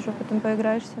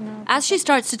 As she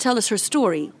starts to tell us her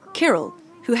story, Kirill,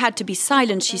 who had to be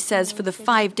silent, she says, for the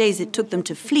 5 days it took them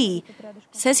to flee,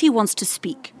 says he wants to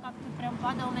speak.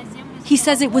 He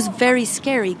says it was very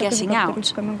scary getting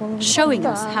out, showing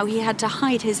us how he had to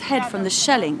hide his head from the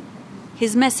shelling.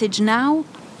 His message now?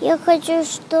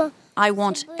 I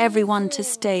want everyone to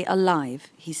stay alive,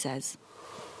 he says.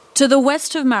 To the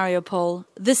west of Mariupol,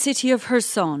 the city of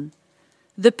Kherson.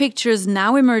 The pictures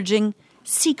now emerging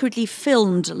secretly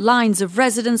filmed lines of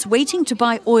residents waiting to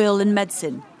buy oil and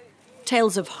medicine.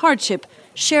 Tales of hardship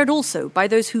shared also by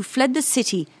those who fled the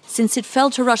city since it fell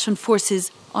to Russian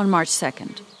forces on March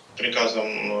 2nd.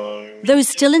 Those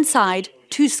still inside,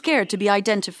 too scared to be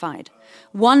identified.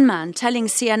 One man telling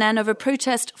CNN of a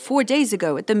protest 4 days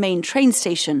ago at the main train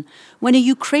station. When a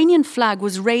Ukrainian flag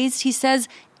was raised, he says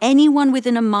anyone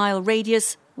within a mile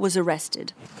radius was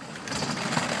arrested.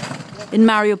 In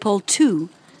Mariupol, too,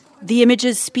 the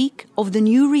images speak of the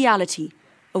new reality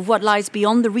of what lies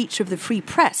beyond the reach of the free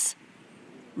press,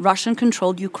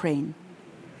 Russian-controlled Ukraine.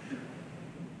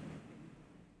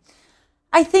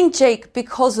 I think, Jake,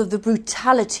 because of the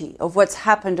brutality of what's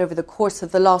happened over the course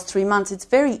of the last 3 months, it's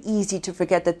very easy to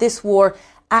forget that this war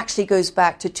actually goes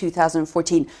back to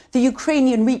 2014. The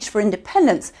Ukrainian reach for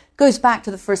independence goes back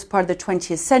to the first part of the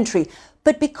 20th century.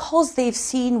 But because they've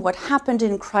seen what happened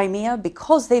in Crimea,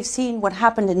 because they've seen what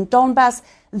happened in Donbass,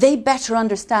 they better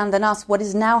understand than us what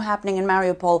is now happening in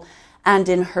Mariupol and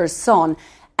in Kherson.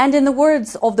 And in the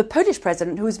words of the Polish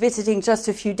president, who was visiting just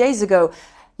a few days ago,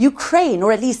 Ukraine,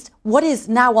 or at least what is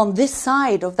now on this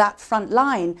side of that front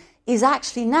line, is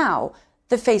actually now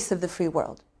the face of the free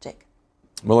world. Jake.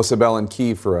 Melissa Bell in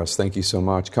Kyiv for us. Thank you so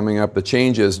much. Coming up, the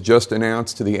changes just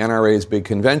announced to the NRA's big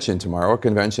convention tomorrow, a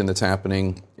convention that's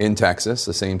happening in Texas,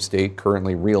 the same state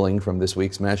currently reeling from this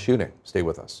week's mass shooting. Stay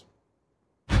with us.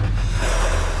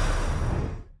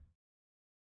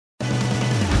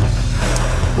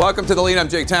 Welcome to The Lead. I'm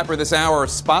Jake Tapper. This hour,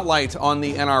 spotlight on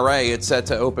the NRA. It's set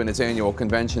to open its annual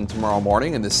convention tomorrow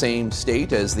morning in the same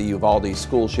state as the Uvalde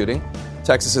school shooting.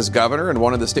 Texas's governor and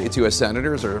one of the state's U.S.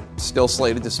 senators are still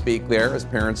slated to speak there, as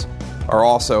parents are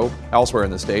also elsewhere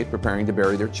in the state preparing to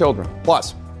bury their children.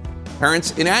 Plus,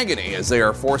 parents in agony as they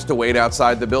are forced to wait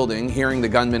outside the building, hearing the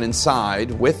gunmen inside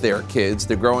with their kids.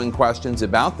 The growing questions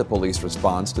about the police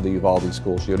response to the Uvalde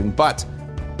school shooting. But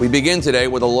we begin today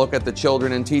with a look at the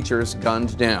children and teachers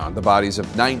gunned down. The bodies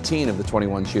of 19 of the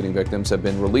 21 shooting victims have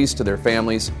been released to their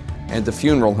families and to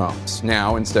funeral homes.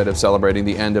 Now, instead of celebrating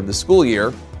the end of the school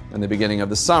year and the beginning of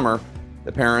the summer,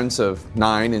 the parents of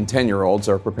 9 and 10-year-olds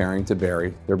are preparing to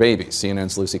bury their babies.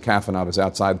 CNN's Lucy Kafanov is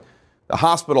outside the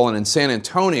hospital and in San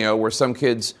Antonio, where some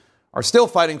kids are still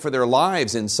fighting for their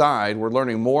lives inside. We're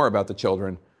learning more about the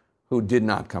children who did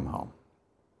not come home.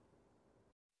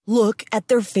 Look at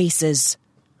their faces.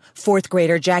 Fourth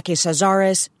grader Jackie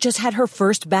Cazares just had her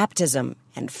first baptism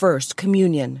and first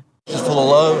communion. She's full of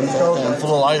love and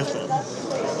full of life.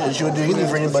 And she would do anything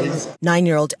for anybody.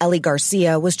 9-year-old Ellie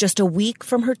Garcia was just a week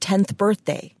from her 10th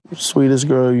birthday. Sweetest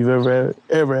girl you've ever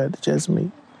had the chance to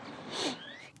meet.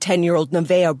 10-year-old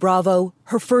Nevaeh Bravo,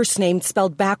 her first name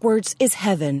spelled backwards, is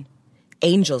heaven.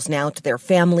 Angels now to their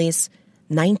families,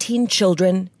 19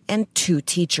 children and 2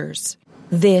 teachers.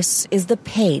 This is the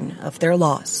pain of their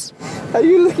loss. How do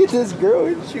you look at this girl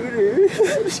and shoot her?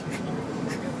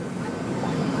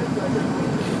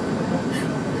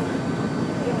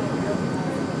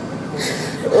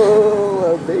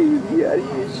 Oh, my baby. How do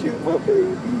you shoot my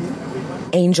baby?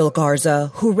 Angel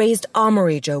Garza, who raised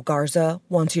Amarillo Garza,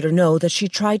 wants you to know that she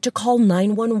tried to call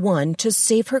 911 to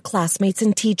save her classmates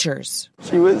and teachers.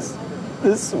 She was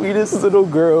the sweetest little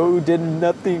girl who did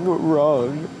nothing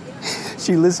wrong.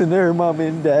 She listened to her mom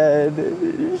and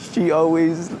dad. She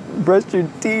always brushed her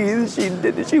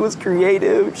teeth. She was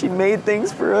creative. She made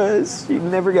things for us. She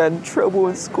never got in trouble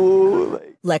in school.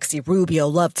 Lexi Rubio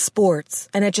loved sports,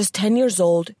 and at just 10 years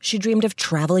old, she dreamed of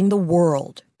traveling the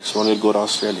world. She wanted to go to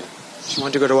Australia. She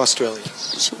wanted to go to Australia.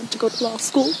 She wanted to go to law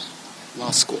school. Law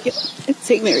school? Yeah, at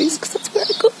St. Mary's, because that's where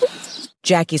I go.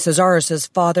 Jackie Cazares'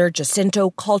 father,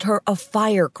 Jacinto, called her a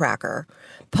firecracker,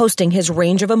 posting his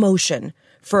range of emotion.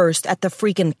 First, at the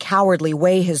freaking cowardly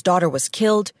way his daughter was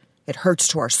killed. It hurts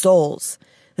to our souls.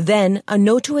 Then, a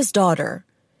note to his daughter.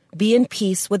 Be in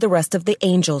peace with the rest of the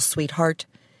angels, sweetheart.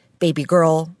 Baby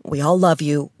girl, we all love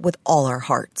you with all our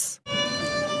hearts.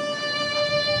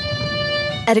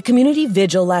 At a community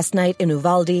vigil last night in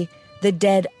Uvalde, the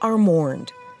dead are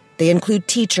mourned. They include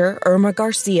teacher Irma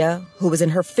Garcia, who was in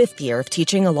her 5th year of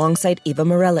teaching alongside Eva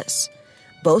Morales.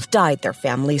 Both died, their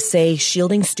families say,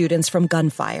 shielding students from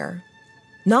gunfire.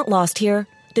 Not lost here,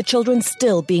 the children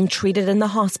still being treated in the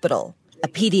hospital. A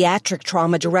pediatric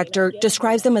trauma director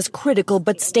describes them as critical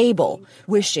but stable,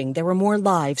 wishing there were more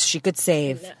lives she could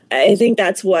save. I think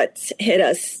that's what hit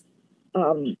us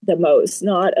the most,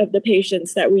 not of the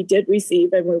patients that we did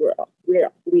receive, and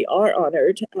we are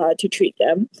honored to treat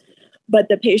them, but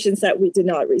the patients that we did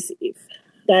not receive.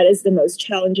 That is the most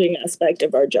challenging aspect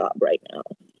of our job right now.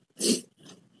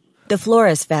 The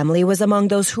Flores family was among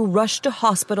those who rushed to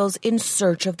hospitals in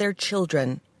search of their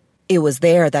children. It was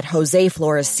there that Jose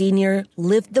Flores Sr.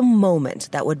 lived the moment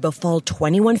that would befall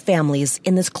 21 families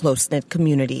in this close-knit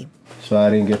community. So I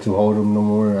didn't get to hold him no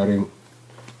more. I didn't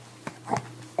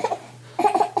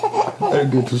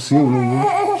get to see him no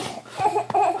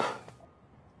more.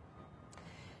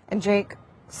 And Jake,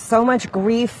 so much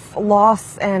grief,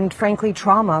 loss, and frankly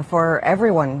trauma for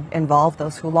everyone involved,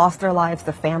 those who lost their lives,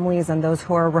 the families, and those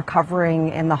who are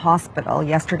recovering in the hospital.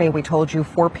 Yesterday we told you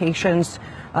 4 patients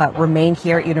remain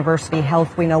here at University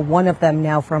Health. We know one of them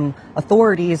now from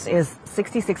authorities is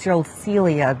 66-year-old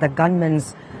Celia, the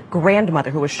gunman's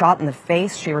grandmother who was shot in the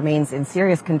face. She remains in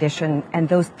serious condition, and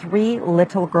those 3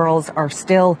 little girls are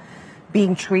still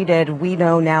being treated. We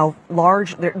know now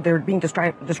they're being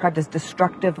described as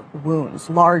destructive wounds,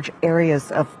 large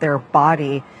areas of their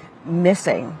body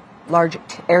missing, large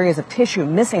areas of tissue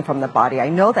missing from the body. I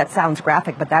know that sounds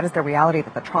graphic, but that is the reality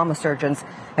that the trauma surgeons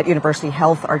at University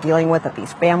Health are dealing with, that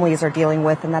these families are dealing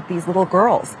with, and that these little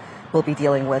girls will be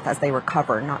dealing with as they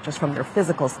recover, not just from their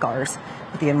physical scars,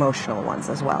 but the emotional ones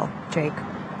as well. Jake.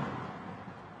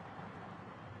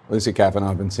 Lucy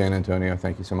Kavanagh in San Antonio,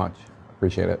 thank you so much.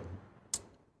 Appreciate it.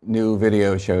 New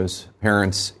video shows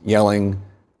parents yelling.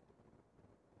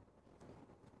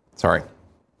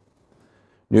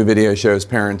 New video shows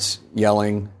parents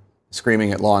yelling,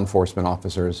 screaming at law enforcement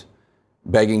officers,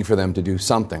 begging for them to do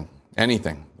something,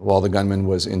 anything, while the gunman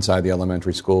was inside the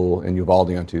elementary school in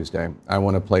Uvalde on Tuesday. I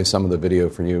want to play some of the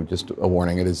video for you. Just a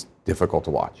warning, it is difficult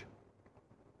to watch.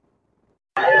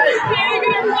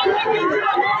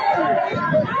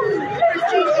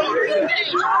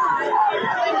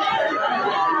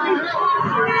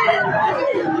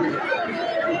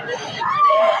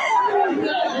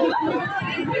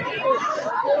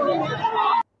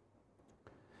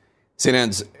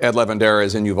 CNN's Ed Lavandera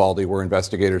is in Uvalde, where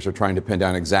investigators are trying to pin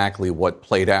down exactly what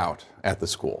played out at the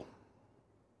school.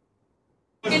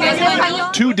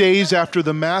 2 days after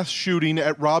the mass shooting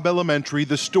at Robb Elementary,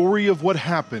 the story of what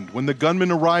happened when the gunman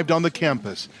arrived on the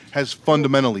campus has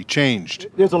fundamentally changed.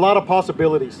 There's a lot of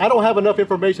possibilities. I don't have enough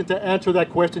information to answer that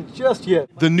question just yet.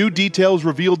 The new details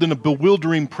revealed in a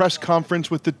bewildering press conference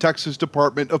with the Texas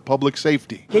Department of Public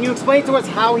Safety. Can you explain to us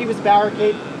how he was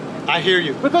barricaded? I hear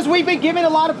you. Because we've been given a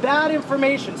lot of bad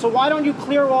information, so why don't you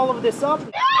clear all of this up?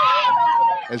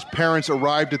 As parents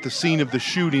arrived at the scene of the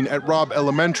shooting at Robb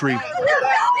Elementary,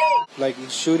 like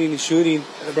shooting.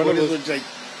 The brother was like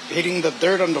hitting the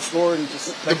dirt on the floor and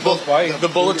just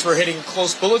the bullets were hitting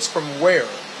close. Bullets from where?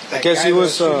 I guess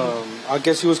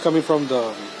he was coming from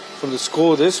the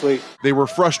school this way. They were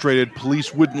frustrated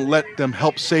police wouldn't let them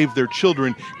help save their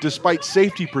children despite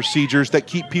safety procedures that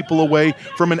keep people away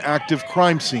from an active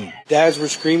crime scene. Dads were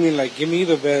screaming like, "Give me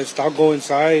the vest, I'll go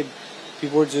inside."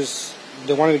 People were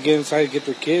they wanted to get inside to get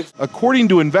their kids. According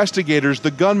to investigators,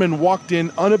 the gunman walked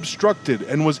in unobstructed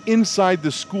and was inside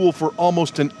the school for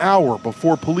almost an hour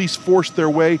before police forced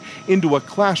their way into a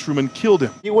classroom and killed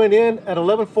him. He went in at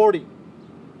 11:40.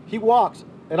 He walks,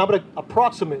 and I'm going to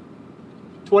approximate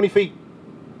 20 feet,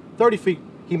 30 feet.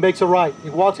 He makes a right.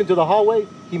 He walks into the hallway.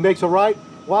 He makes a right,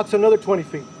 walks another 20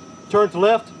 feet, turns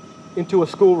left into a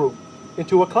schoolroom,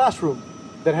 into a classroom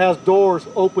that has doors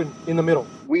open in the middle.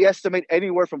 We estimate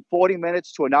anywhere from 40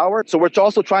 minutes to an hour. So we're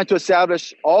also trying to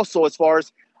establish also as far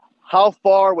as how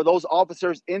far were those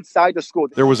officers inside the school.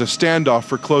 There was a standoff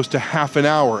for close to half an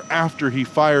hour after he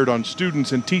fired on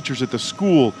students and teachers at the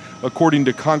school, according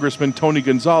to Congressman Tony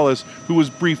Gonzalez, who was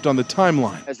briefed on the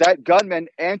timeline. As that gunman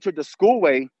entered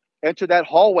that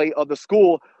hallway of the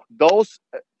school, those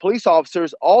police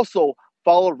officers also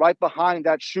followed right behind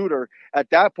that shooter. At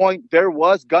that point, there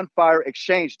was gunfire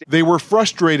exchanged. They were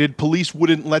frustrated police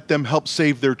wouldn't let them help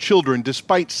save their children,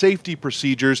 despite safety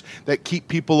procedures that keep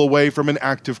people away from an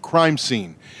active crime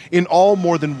scene. In all,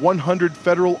 more than 100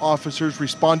 federal officers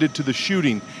responded to the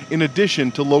shooting, in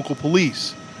addition to local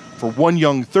police. For one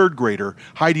young third grader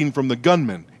hiding from the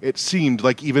gunman, it seemed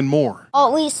like even more.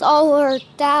 All we saw were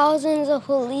thousands of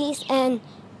police and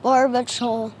Border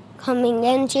Patrol coming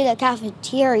into the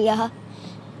cafeteria.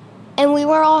 And we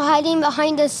were all hiding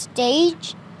behind the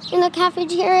stage in the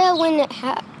cafeteria when it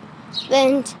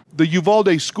happened. The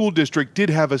Uvalde School District did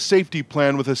have a safety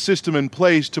plan with a system in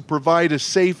place to provide a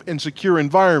safe and secure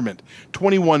environment,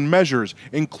 21 measures,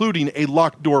 including a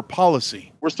locked door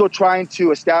policy. We're still trying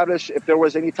to establish if there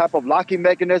was any type of locking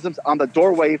mechanisms on the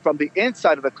doorway from the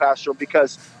inside of the classroom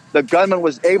because the gunman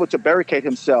was able to barricade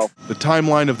himself. The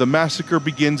timeline of the massacre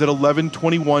begins at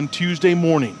 11:21 Tuesday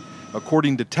morning.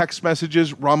 According to text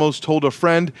messages, Ramos told a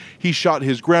friend he shot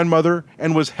his grandmother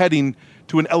and was heading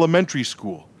to an elementary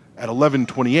school. At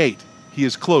 11:28, he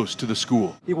is close to the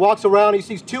school. He walks around, he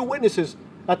sees 2 witnesses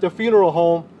at the funeral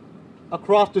home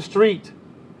across the street.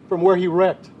 from where he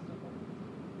wrecked.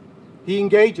 He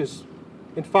engages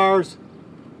and fires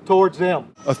towards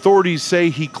them. Authorities say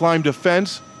he climbed a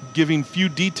fence, giving few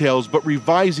details but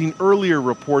revising earlier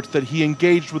reports that he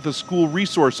engaged with a school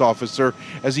resource officer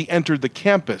as he entered the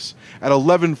campus. At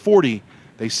 11:40,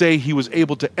 they say he was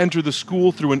able to enter the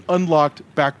school through an unlocked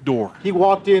back door. He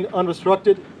walked in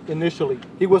unobstructed initially.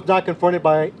 He was not confronted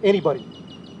by anybody.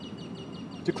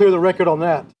 To clear the record on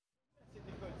that.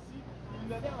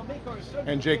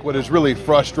 And Jake, what is really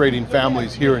frustrating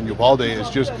families here in Uvalde is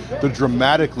just the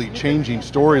dramatically changing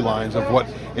storylines of what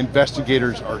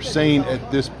investigators are saying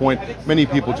at this point. Many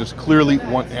people just clearly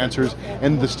want answers.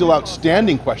 And the still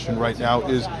outstanding question right now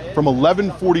is from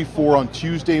 11:44 on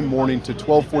Tuesday morning to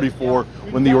 12:44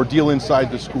 when the ordeal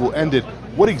inside the school ended,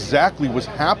 what exactly was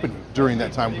happening during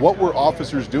that time? What were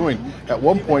officers doing? At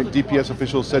one point, DPS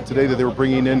officials said today that they were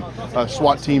bringing in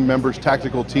SWAT team members,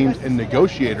 tactical teams, and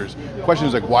negotiators.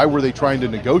 Questions like, why were they trying to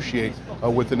negotiate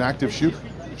with an active shooter?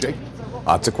 Jake?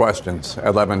 Lots of questions.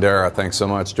 Ed Lavandera, thanks so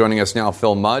much. Joining us now,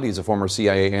 Phil Mudd. He's a former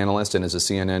CIA analyst and is a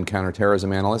CNN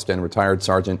counterterrorism analyst, and retired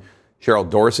Sergeant Cheryl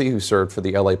Dorsey, who served for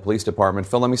the LA Police Department.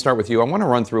 Phil, let me start with you. I want to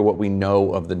run through what we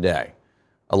know of the day.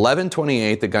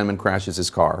 11:28, the gunman crashes his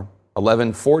car.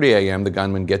 11:40 a.m., the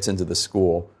gunman gets into the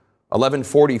school.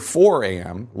 11:44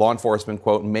 a.m., law enforcement,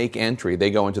 quote, make entry.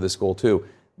 They go into the school, too.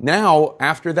 Now,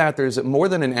 after that, there's more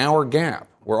than an hour gap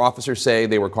where officers say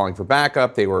they were calling for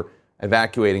backup, they were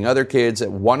evacuating other kids. At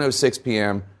 1:06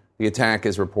 p.m., the attack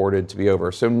is reported to be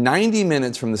over. So 90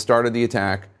 minutes from the start of the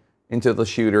attack until the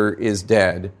shooter is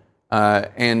dead.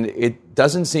 And it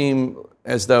doesn't seem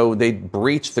as though they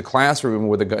breached the classroom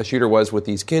where the shooter was with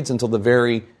these kids until the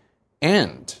very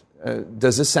end.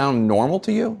 Does this sound normal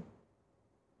to you?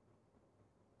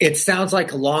 It sounds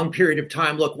like a long period of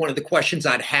time. Look, one of the questions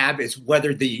I'd have is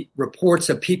whether the reports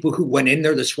of people who went in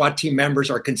there, the SWAT team members,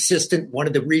 are consistent. One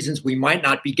of the reasons we might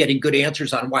not be getting good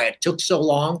answers on why it took so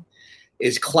long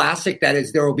is classic. That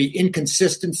is, there will be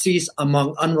inconsistencies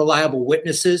among unreliable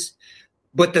witnesses.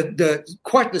 But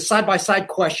the side-by-side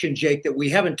question, Jake, that we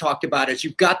haven't talked about is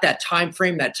you've got that time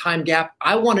frame, that time gap.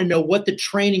 I want to know what the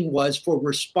training was for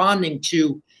responding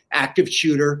to active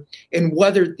shooter and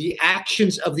whether the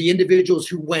actions of the individuals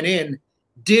who went in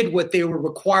did what they were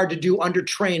required to do under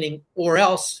training, or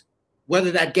else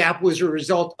whether that gap was a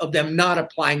result of them not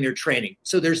applying their training.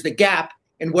 So there's the gap,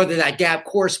 and whether that gap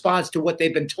corresponds to what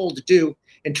they've been told to do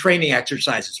in training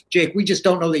exercises. Jake, we just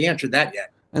don't know the answer to that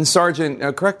yet. And Sergeant,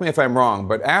 correct me if I'm wrong,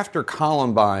 but after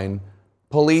Columbine,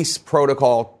 police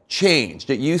protocol changed.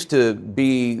 It used to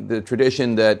be the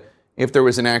tradition that if there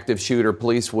was an active shooter,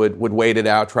 police would wait it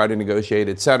out, try to negotiate,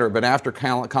 et cetera. But after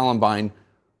Columbine,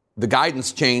 the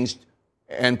guidance changed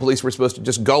and police were supposed to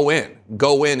just go in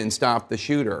and stop the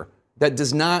shooter. That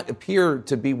does not appear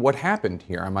to be what happened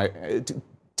here.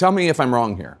 Tell me if I'm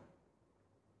wrong here.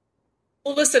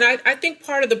 Well, listen, I think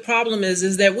part of the problem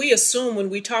is that we assume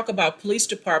when we talk about police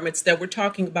departments that we're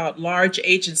talking about large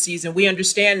agencies, and we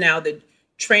understand now that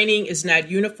training is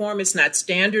not uniform, it's not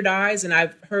standardized, and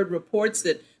I've heard reports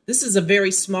that this is a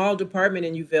very small department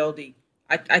in Uvalde.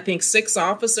 I think 6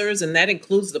 officers, and that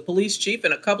includes the police chief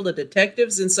and a couple of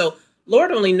detectives, and so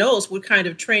Lord only knows what kind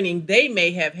of training they may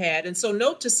have had. And so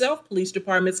note to self, police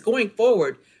departments going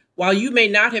forward, while you may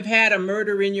not have had a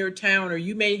murder in your town or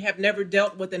you may have never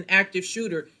dealt with an active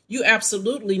shooter, you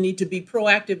absolutely need to be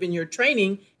proactive in your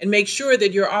training and make sure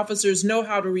that your officers know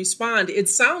how to respond. It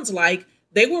sounds like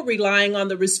they were relying on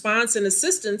the response and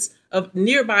assistance of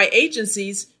nearby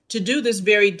agencies to do this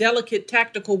very delicate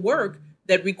tactical work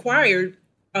that required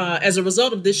as a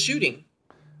result of this shooting.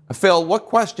 Phil, what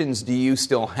questions do you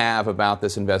still have about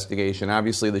this investigation?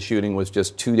 Obviously, the shooting was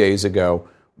just 2 days ago.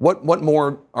 What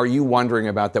more are you wondering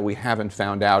about that we haven't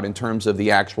found out in terms of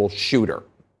the actual shooter?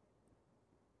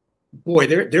 Boy,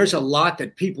 there's a lot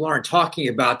that people aren't talking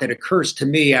about that occurs to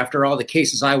me after all the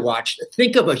cases I watched.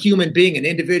 Think of a human being, an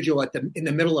individual in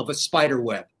the middle of a spider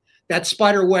web. That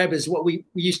spider web is what we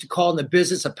used to call in the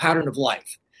business a pattern of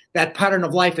life. That pattern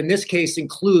of life in this case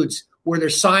includes where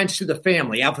there's signs to the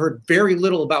family. I've heard very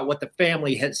little about what the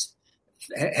family has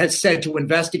said to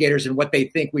investigators and what they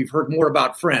think. We've heard more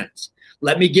about friends.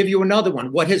 Let me give you another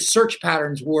one. What his search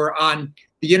patterns were on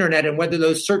the internet and whether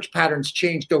those search patterns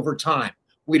changed over time.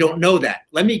 We don't know that.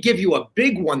 Let me give you a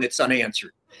big one that's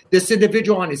unanswered. This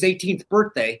individual on his 18th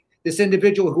birthday, this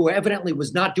individual who evidently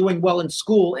was not doing well in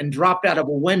school and dropped out of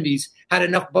a Wendy's, had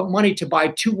enough money to buy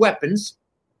 2 weapons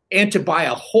and to buy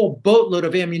a whole boatload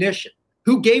of ammunition.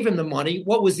 Who gave him the money?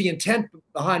 What was the intent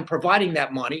behind providing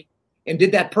that money? And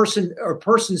did that person or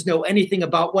persons know anything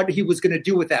about what he was going to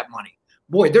do with that money?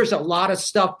 Boy, there's a lot of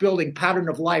stuff building pattern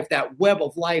of life, that web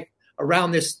of life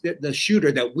around the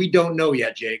shooter that we don't know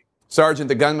yet, Jake. Sergeant,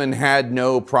 the gunman had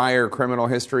no prior criminal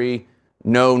history,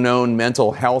 no known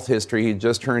mental health history. He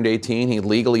just turned 18. He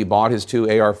legally bought his 2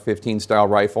 AR-15 style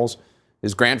rifles.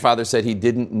 His grandfather said he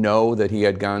didn't know that he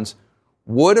had guns.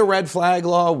 Would a red flag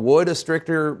law, would a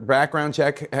stricter background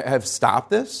check have stopped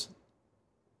this?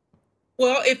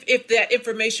 Well, if that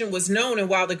information was known, and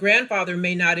while the grandfather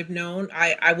may not have known,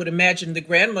 I would imagine the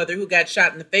grandmother who got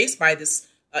shot in the face by this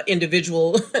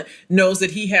individual knows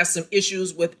that he has some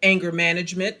issues with anger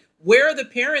management. Where are the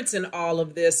parents in all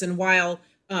of this? And while,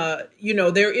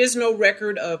 there is no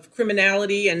record of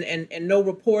criminality and no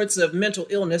reports of mental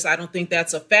illness, I don't think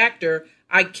that's a factor.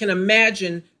 I can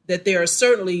imagine that there are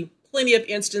certainly plenty of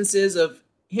instances of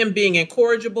him being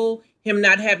incorrigible, him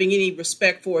not having any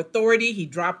respect for authority. He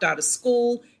dropped out of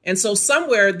school. And so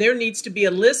somewhere there needs to be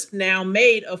a list now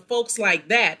made of folks like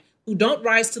that who don't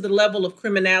rise to the level of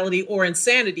criminality or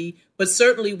insanity, but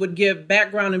certainly would give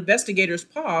background investigators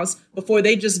pause before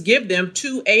they just give them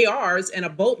 2 ARs and a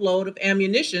boatload of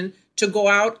ammunition to go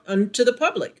out into the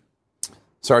public.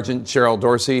 Sergeant Cheryl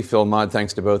Dorsey, Phil Mudd,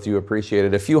 thanks to both of you. Appreciate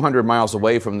it. A few hundred miles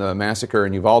away from the massacre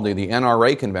in Uvalde, the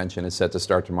NRA convention is set to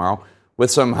start tomorrow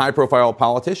with some high-profile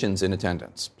politicians in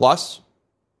attendance. Plus,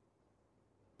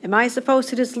 am I supposed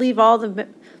to just leave all the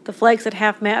flags at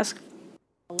half-mast?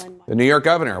 The New York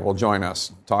governor will join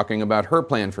us talking about her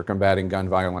plan for combating gun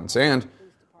violence and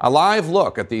a live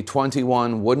look at the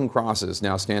 21 wooden crosses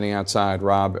now standing outside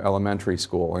Robb Elementary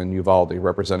School in Uvalde,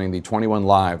 representing the 21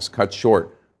 lives cut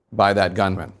short by that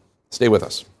gunman. Stay with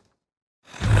us.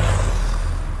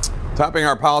 Topping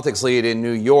our politics lead in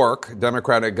New York,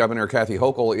 Democratic Governor Kathy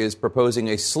Hochul is proposing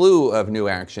a slew of new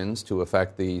actions to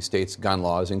affect the state's gun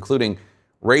laws, including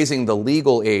raising the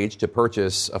legal age to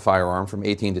purchase a firearm from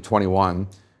 18 to 21.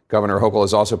 Governor Hochul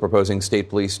is also proposing state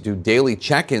police do daily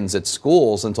check-ins at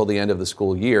schools until the end of the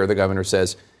school year. The governor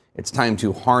says it's time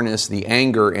to harness the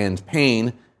anger and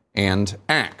pain and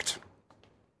act.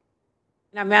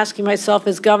 And I'm asking myself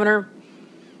as governor,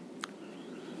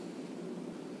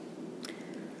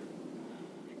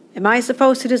 am I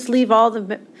supposed to just leave all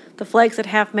the flags at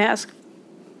half-mast?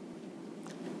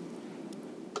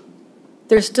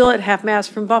 They're still at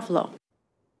half-mast from Buffalo.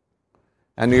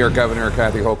 And New York Governor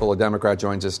Kathy Hochul, a Democrat,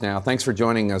 joins us now. Thanks for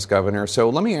joining us, Governor. So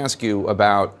let me ask you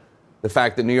about the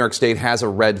fact that New York State has a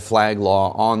red flag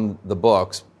law on the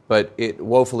books, but it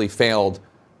woefully failed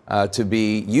to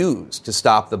be used to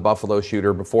stop the Buffalo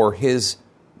shooter before his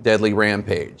deadly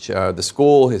rampage. The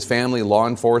school, his family, law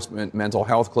enforcement, mental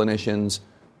health clinicians,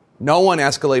 no one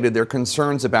escalated their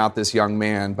concerns about this young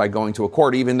man by going to a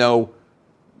court, even though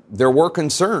there were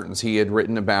concerns. He had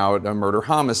written about a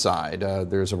murder-homicide.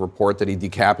 There's a report that he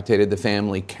decapitated the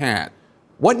family cat.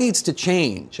 What needs to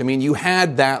change? I mean, you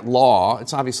had that law.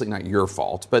 It's obviously not your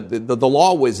fault, but the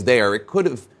law was there. It could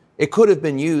have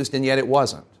been used, and yet it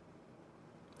wasn't.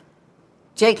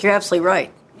 Jake, you're absolutely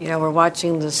right. You know, we're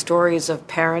watching the stories of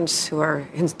parents who are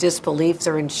in disbelief.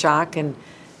 They're in shock, and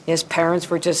as parents,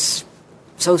 we're just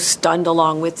so stunned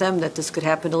along with them that this could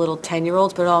happen to little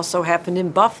 10-year-olds, but it also happened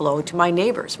in Buffalo to my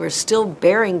neighbors. We're still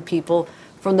burying people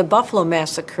from the Buffalo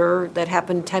massacre that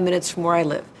happened 10 minutes from where I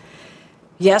live.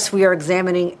 Yes, we are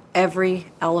examining every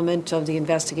element of the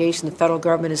investigation. The federal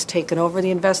government has taken over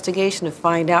the investigation to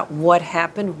find out what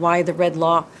happened, why the red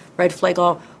flag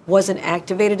law wasn't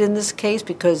activated in this case,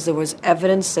 because there was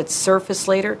evidence that surfaced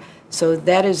later. So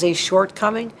that is a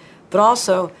shortcoming. But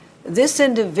also, this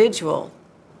individual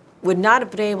would not have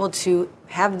been able to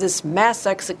have this mass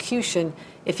execution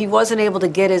if he wasn't able to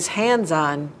get his hands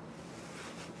on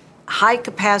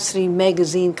high-capacity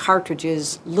magazine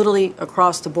cartridges literally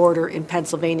across the border in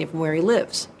Pennsylvania from where he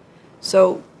lives.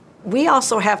 So we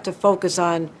also have to focus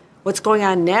on what's going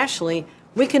on nationally.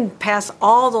 We can pass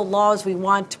all the laws we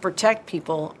want to protect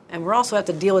people, and we also have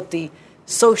to deal with the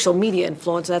social media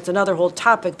influence. That's another whole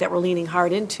topic that we're leaning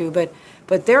hard into. But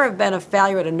there have been a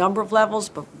failure at a number of levels,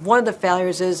 but one of the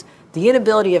failures is the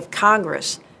inability of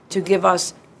Congress to give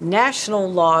us national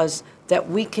laws that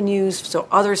we can use so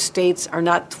other states are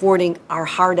not thwarting our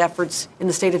hard efforts in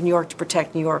the state of New York to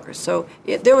protect New Yorkers. So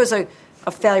there was a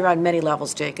failure on many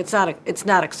levels, Jake. It's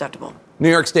not acceptable. New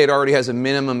York State already has a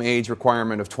minimum age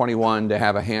requirement of 21 to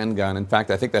have a handgun. In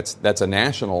fact, I think that's a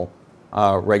national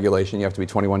regulation. You have to be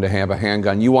 21 to have a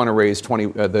handgun. You want to raise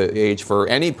the age for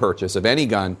any purchase of any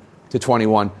gun to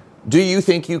 21. Do you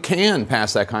think you can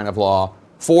pass that kind of law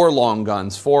for long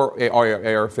guns, for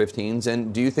AR-15s,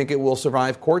 and do you think it will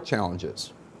survive court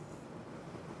challenges?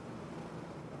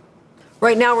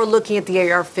 Right now we're looking at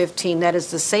the AR-15. That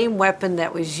is the same weapon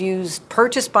that was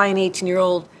purchased by an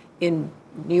 18-year-old in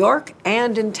New York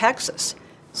and in Texas.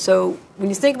 So when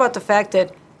you think about the fact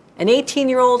that An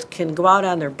 18-year-old can go out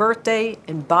on their birthday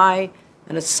and buy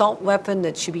an assault weapon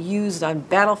that should be used on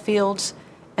battlefields,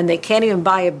 and they can't even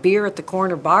buy a beer at the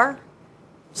corner bar?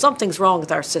 Something's wrong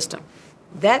with our system.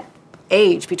 That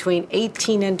age between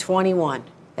 18 and 21,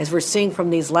 as we're seeing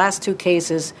from these last two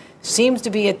cases, seems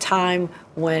to be a time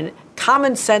when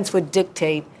common sense would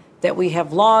dictate that we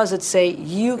have laws that say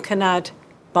you cannot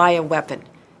buy a weapon.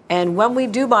 And when we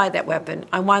do buy that weapon,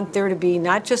 I want there to be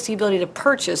not just the ability to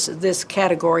purchase this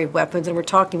category of weapons, and we're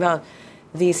talking about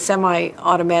the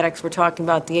semi-automatics, we're talking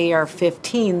about the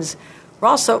AR-15s. We're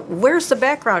also, where's the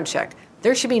background check?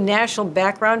 There should be national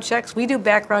background checks. We do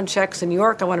background checks in New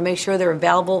York. I want to make sure they're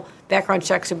available. Background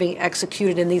checks are being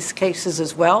executed in these cases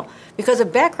as well, because a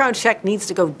background check needs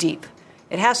to go deep.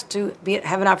 It has to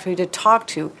have an opportunity to talk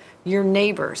to your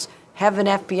neighbors, have an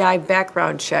FBI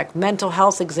background check, mental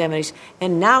health examination.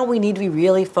 And now we need to be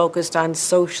really focused on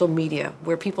social media,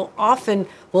 where people often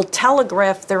will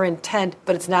telegraph their intent,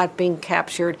 but it's not being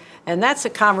captured. And that's a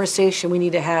conversation we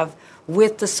need to have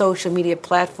with the social media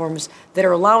platforms that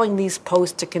are allowing these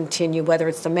posts to continue, whether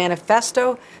it's the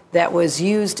manifesto that was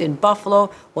used in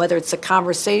Buffalo, whether it's the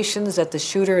conversations that the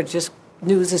shooter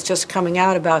news is just coming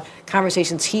out about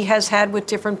conversations he has had with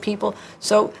different people.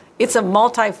 So it's a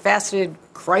multifaceted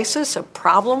crisis, a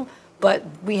problem, but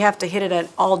we have to hit it at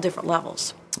all different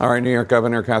levels. All right, New York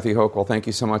Governor Kathy Hochul, thank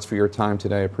you so much for your time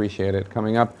today. Appreciate it.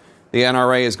 Coming up, the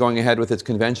NRA is going ahead with its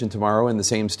convention tomorrow in the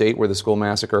same state where the school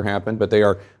massacre happened, but they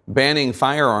are banning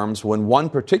firearms when one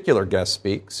particular guest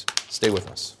speaks. Stay with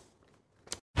us.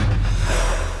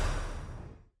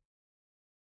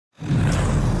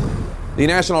 The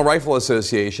National Rifle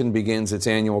Association begins its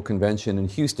annual convention in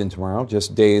Houston tomorrow,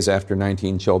 just days after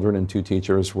 19 children and 2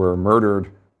 teachers were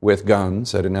murdered with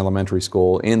guns at an elementary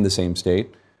school in the same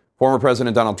state. Former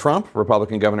President Donald Trump,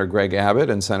 Republican Governor Greg Abbott,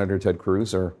 and Senator Ted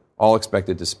Cruz are all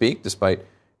expected to speak, despite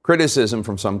criticism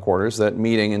from some quarters that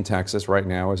meeting in Texas right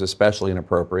now is especially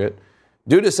inappropriate.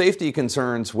 Due to safety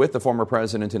concerns with the former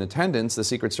president in attendance, the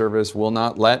Secret Service will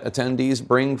not let attendees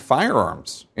bring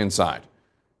firearms inside.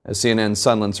 As CNN's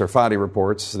Sunland Sarfati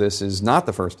reports, this is not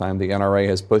the first time the NRA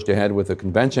has pushed ahead with a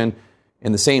convention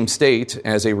in the same state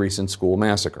as a recent school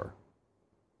massacre.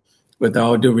 With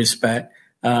all due respect,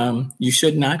 you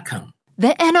should not come.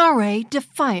 The NRA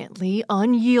defiantly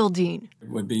unyielding. It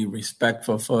would be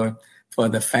respectful for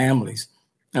the families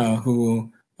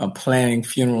who are planning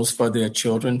funerals for their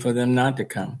children, for them not to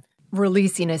come.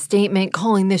 Releasing a statement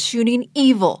calling the shooting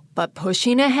evil, but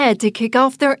pushing ahead to kick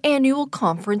off their annual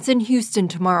conference in Houston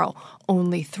tomorrow,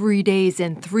 only 3 days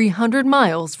and 300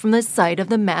 miles from the site of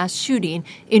the mass shooting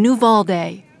in Uvalde.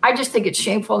 I just think it's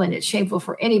shameful, and it's shameful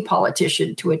for any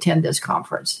politician to attend this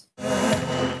conference.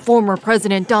 Former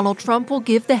President Donald Trump will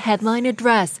give the headline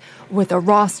address with a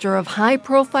roster of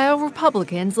high-profile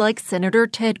Republicans like Senator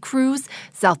Ted Cruz,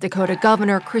 South Dakota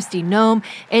Governor Kristi Noem,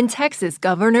 and Texas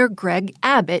Governor Greg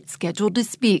Abbott scheduled to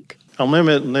speak. I'm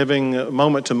living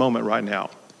moment to moment right now.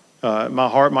 My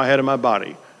heart, my head, and my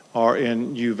body are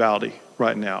in Uvalde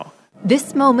right now.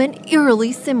 This moment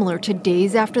eerily similar to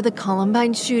days after the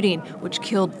Columbine shooting, which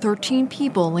killed 13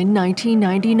 people in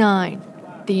 1999.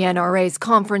 The NRA's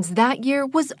conference that year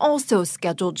was also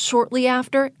scheduled shortly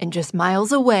after and just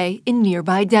miles away in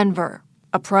nearby Denver.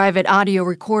 A private audio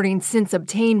recording since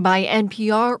obtained by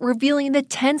NPR revealing the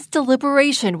tense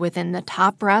deliberation within the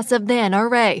top brass of the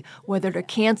NRA, whether to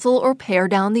cancel or pare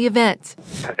down the event.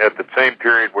 At the same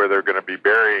period where they're going to be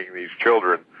burying these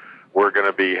children, we're going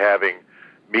to be having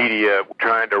media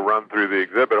trying to run through the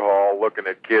exhibit hall looking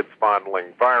at kids fondling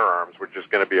firearms, which is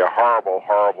going to be a horrible,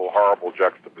 horrible, horrible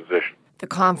juxtaposition. The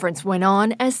conference went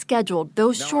on as scheduled,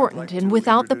 though shortened and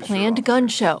without the planned gun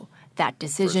show. That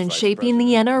decision shaping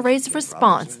the NRA's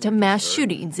response to mass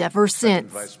shootings ever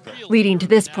since, leading to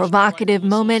this provocative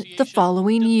moment the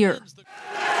following year.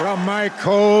 From my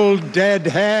cold, dead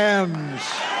hands.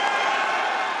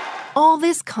 All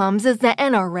this comes as the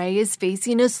NRA is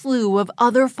facing a slew of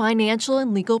other financial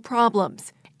and legal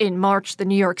problems. In March, the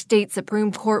New York State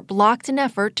Supreme Court blocked an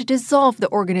effort to dissolve the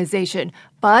organization,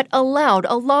 but allowed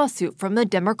a lawsuit from the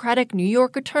Democratic New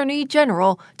York Attorney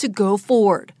General to go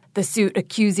forward. The suit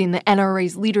accusing the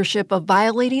NRA's leadership of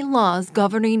violating laws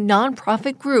governing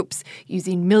nonprofit groups,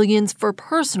 using millions for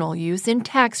personal use in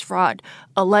tax fraud,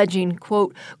 alleging,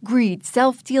 quote, greed,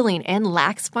 self-dealing, and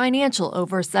lax financial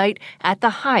oversight at the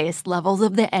highest levels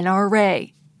of the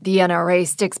NRA. The NRA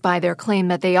sticks by their claim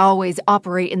that they always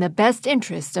operate in the best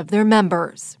interest of their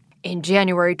members. In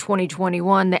January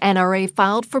 2021, the NRA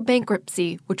filed for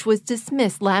bankruptcy, which was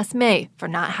dismissed last May for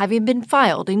not having been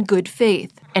filed in good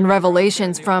faith. And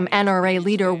revelations from NRA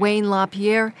leader Wayne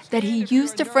LaPierre that he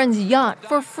used a friend's yacht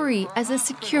for free as a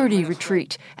security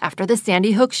retreat after the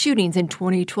Sandy Hook shootings in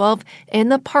 2012 and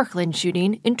the Parkland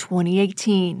shooting in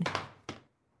 2018.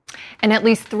 And at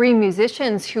least 3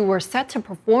 musicians who were set to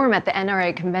perform at the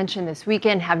NRA convention this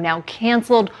weekend have now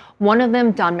canceled. One of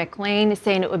them, Don McLean, is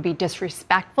saying it would be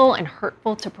disrespectful and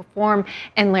hurtful to perform,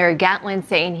 and Larry Gatlin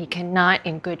saying he cannot,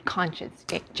 in good conscience,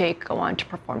 Jake, go on to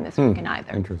perform this weekend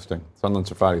either. Interesting. Sunland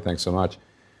Sarfati, thanks so much.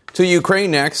 To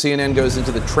Ukraine next, CNN goes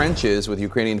into the trenches with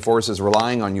Ukrainian forces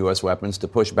relying on U.S. weapons to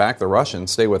push back the Russians.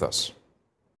 Stay with us.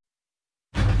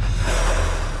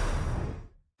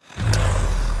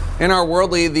 In our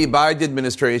world lead, the Biden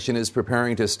administration is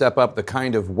preparing to step up the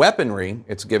kind of weaponry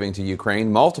it's giving to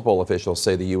Ukraine. Multiple officials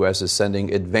say the U.S. is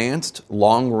sending advanced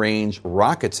long-range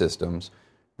rocket systems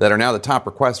that are now the top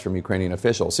request from Ukrainian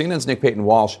officials. CNN's Nick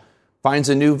Payton-Walsh finds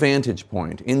a new vantage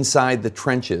point inside the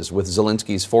trenches with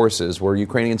Zelensky's forces, where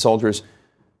Ukrainian soldiers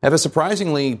have a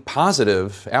surprisingly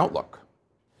positive outlook.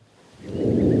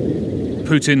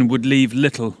 Putin would leave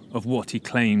little of what he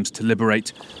claims to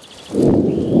liberate.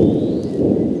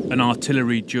 An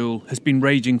artillery duel has been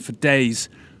raging for days,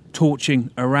 torching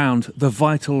around the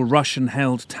vital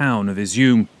Russian-held town of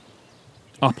Izium.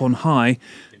 Up on high,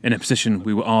 in a position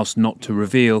we were asked not to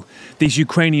reveal, these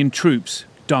Ukrainian troops,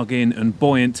 dug in and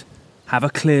buoyant, have a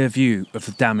clear view of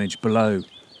the damage below,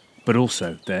 but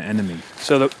also their enemy.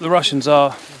 So the Russians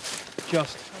are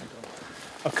just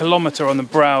a kilometre on the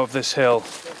brow of this hill,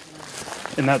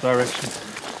 in that direction.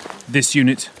 This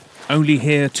unit only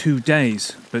here 2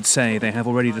 days, but say they have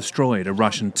already destroyed a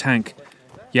Russian tank.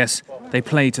 Yes, they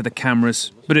play to the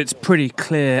cameras, but it's pretty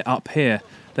clear up here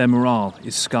their morale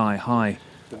is sky high.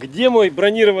 Где мой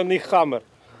бронированный Хаммер?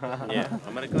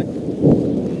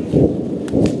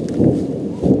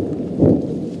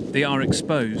 They are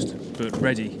exposed, but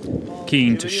ready,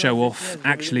 keen to show off,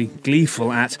 actually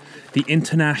gleeful at, the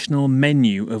international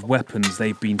menu of weapons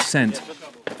they've been sent.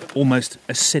 Almost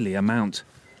a silly amount.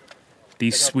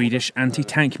 These Swedish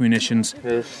anti-tank munitions,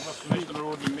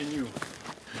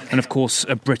 and of course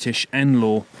a British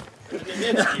N-Law.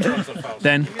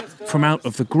 Then, from out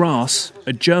of the grass,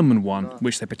 a German one,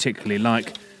 which they particularly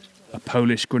like, a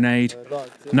Polish grenade.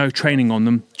 No training on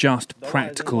them, just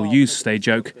practical use, they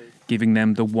joke, giving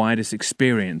them the widest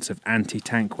experience of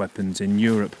anti-tank weapons in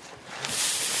Europe.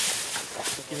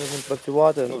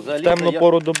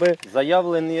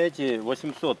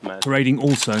 Parading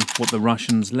also what the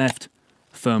Russians left.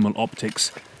 Thermal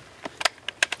optics,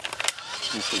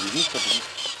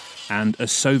 and a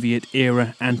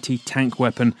Soviet-era anti-tank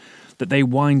weapon that they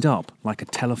wind up like a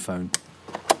telephone.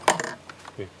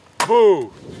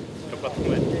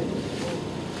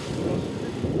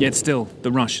 Yet still,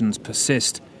 the Russians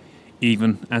persist,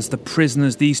 even as the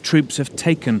prisoners these troops have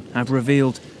taken have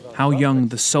revealed how young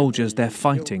the soldiers they're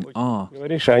fighting are.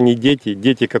 Говоришь, они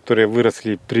дети, которые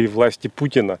выросли при власти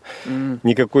Путина.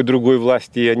 Никакой другой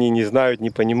власти они не знают,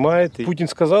 не понимают. И Путин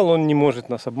сказал, он не может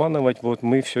нас обманывать, вот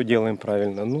мы все делаем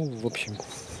правильно. Ну, в общем,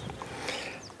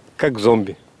 как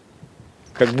зомби.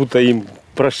 Как будто им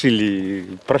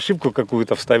прошивку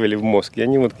какую-то вставили в мозг. И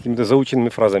они вот какими-то заученными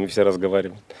фразами все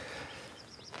разговаривают.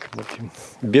 В общем,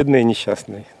 бедные,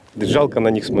 несчастные. Жалко на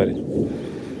них смотреть.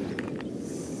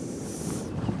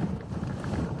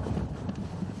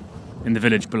 In the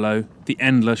village below, the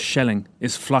endless shelling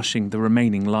is flushing the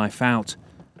remaining life out.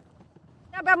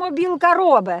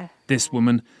 This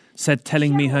woman said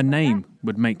telling me her name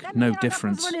would make no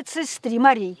difference.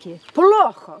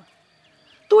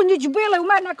 Ту ніч били у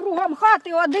мене кругом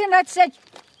хати 11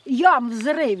 ям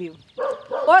взривів.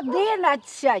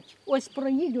 11! Ось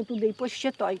проїдь туди і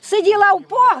посчитай. Сиділа в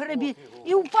погребі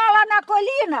і впала на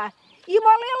коліна і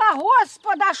молила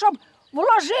Господа, щоб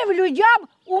вложив людям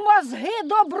у мозги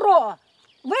добро.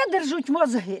 Видержуть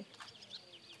мозги.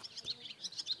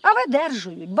 А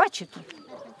видержують, бачите?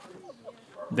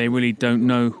 They really don't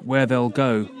know where they'll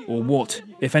go or what,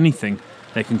 if anything,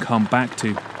 they can come back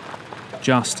to.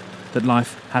 Just that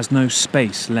life has no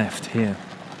space left here.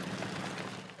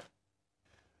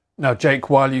 Now, Jake,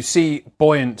 while you see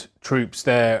buoyant troops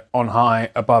there on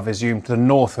high above Izium to the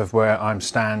north of where I'm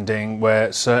standing,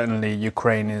 where certainly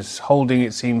Ukraine is holding,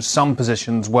 it seems, some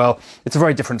positions, well, it's a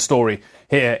very different story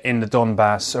here in the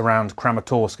Donbass around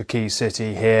Kramatorsk, a key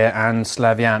city here, and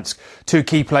Slavyansk, two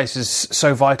key places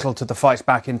so vital to the fight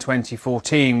back in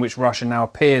 2014, which Russia now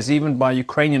appears, even by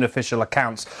Ukrainian official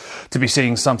accounts, to be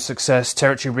seeing some success,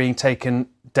 territory being taken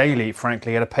daily,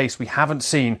 frankly, at a pace we haven't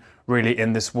seen really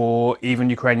in this war. Even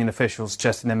Ukrainian officials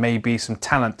suggesting there may be some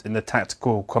talent in the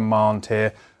tactical command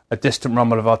here. A distant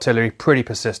rumble of artillery, pretty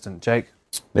persistent. Jake?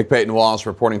 Nick Payton-Walsh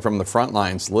reporting from the front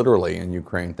lines, literally, in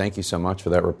Ukraine. Thank you so much for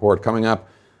that report. Coming up,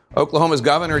 Oklahoma's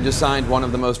governor just signed one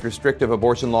of the most restrictive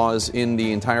abortion laws in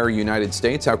the entire United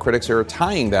States. How critics are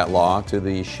tying that law to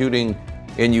the shooting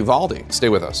in Uvalde. Stay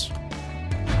with us.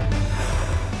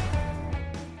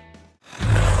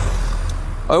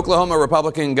 Oklahoma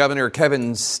Republican Governor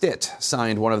Kevin Stitt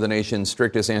signed one of the nation's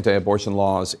strictest anti-abortion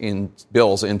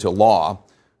bills into law.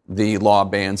 The law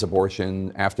bans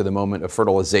abortion after the moment of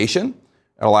fertilization.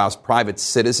 It allows private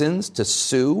citizens to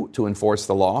sue to enforce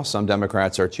the law. Some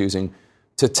Democrats are choosing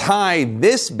to tie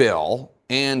this bill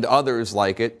and others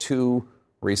like it to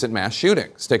recent mass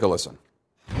shootings. Take a listen.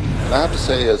 I have to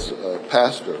say, as a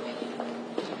pastor,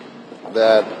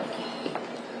 that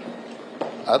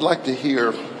I'd like to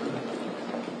hear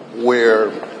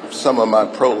where some of my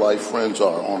pro-life friends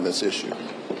are on this issue.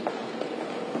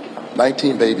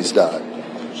 19 babies died.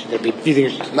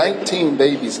 19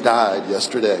 babies died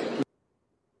yesterday.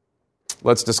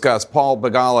 Let's discuss. Paul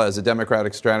Begala is a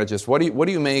Democratic strategist. What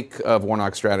do you make of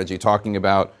Warnock's strategy, talking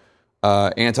about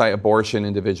anti-abortion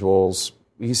individuals?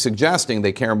 He's suggesting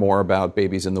they care more about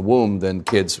babies in the womb than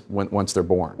kids once they're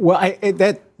born. Well,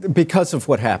 because of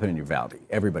what happened in Uvalde,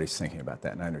 everybody's thinking about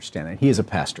that, and I understand that. He is a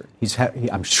pastor.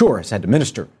 I'm sure has had to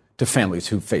minister to families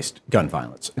who faced gun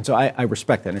violence, and so I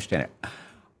respect that, understand it.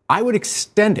 I would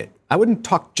extend it. I wouldn't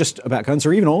talk just about guns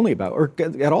or even only about or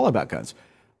at all about guns.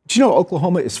 Do you know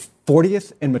Oklahoma is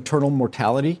 40th in maternal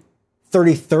mortality,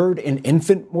 33rd in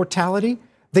infant mortality?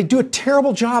 They do a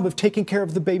terrible job of taking care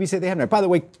of the babies that they have now. By the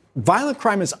way, violent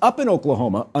crime is up in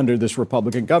Oklahoma under this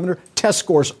Republican governor. Test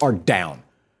scores are down.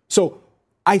 So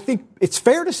I think it's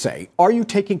fair to say, are you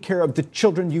taking care of the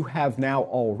children you have now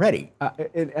already?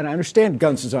 And I understand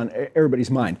guns is on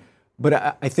everybody's mind,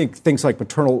 but I think things like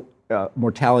maternal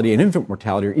mortality and infant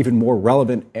mortality are even more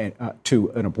relevant to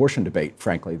an abortion debate,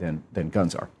 frankly, than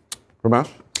guns are. Ramesh?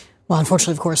 Well,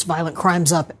 unfortunately, of course, violent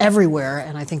crime's up everywhere,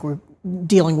 and I think we're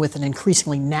dealing with an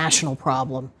increasingly national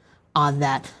problem on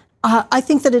that. I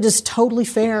think that it is totally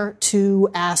fair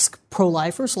to ask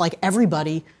pro-lifers, like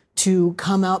everybody, to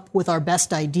come up with our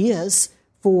best ideas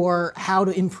for how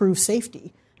to improve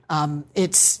safety.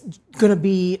 It's going to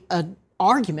be an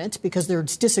argument because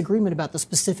there's disagreement about the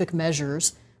specific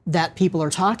measures that people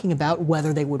are talking about,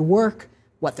 whether they would work,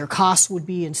 what their costs would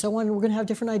be, and so on. And we're going to have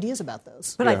different ideas about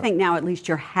those. But I think now at least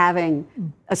you're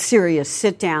having a serious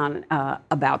sit-down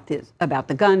about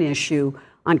the gun issue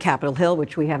on Capitol Hill,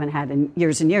 which we haven't had in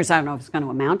years and years. I don't know if it's going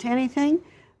to amount to anything,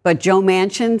 but Joe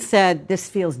Manchin said this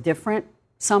feels different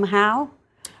somehow.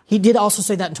 He did also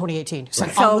say that in 2018. So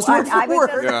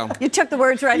you took the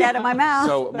words right out of my mouth.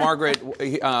 So, Margaret,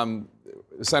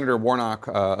 Senator Warnock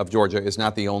of Georgia is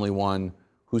not the only one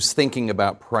who's thinking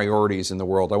about priorities in the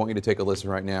world. I want you to take a listen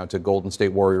right now to Golden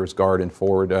State Warriors guard and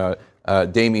forward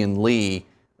Damian Lee,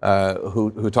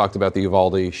 who talked about the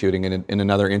Uvalde shooting in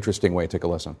another interesting way. Take a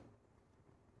listen.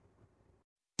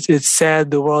 It's sad,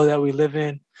 the world that we live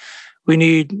in. We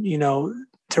need,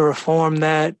 to reform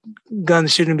that.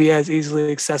 Guns shouldn't be as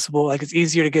easily accessible. Like, it's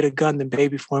easier to get a gun than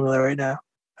baby formula right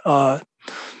now.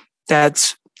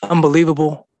 That's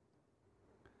unbelievable.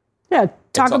 Yeah,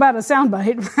 talk about a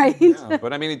soundbite, right? Yeah,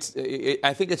 but I mean,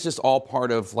 I think it's just all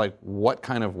part of, like, what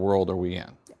kind of world are we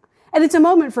in? And it's a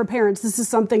moment for parents. This is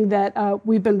something that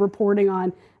we've been reporting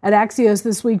on at Axios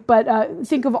this week. But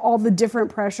think of all the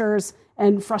different pressures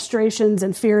and frustrations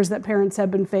and fears that parents have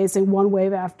been facing one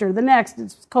wave after the next.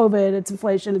 It's COVID, it's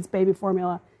inflation, it's baby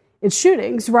formula, it's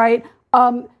shootings, right?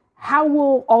 How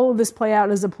will all of this play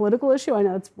out as a political issue? I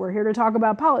know we're here to talk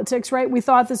about politics, right? We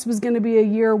thought this was going to be a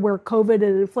year where COVID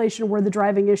and inflation were the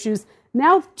driving issues.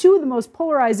 Now, two of the most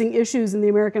polarizing issues in the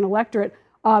American electorate,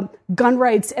 gun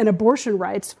rights and abortion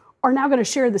rights, are now going to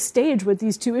share the stage with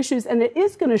these two issues. And it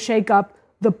is going to shake up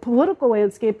the political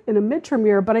landscape in a midterm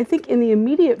year. But I think in the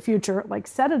immediate future, like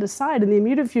set it aside, in the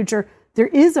immediate future, there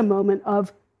is a moment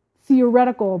of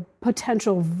theoretical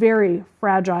potential, very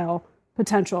fragile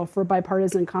potential for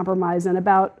bipartisan compromise and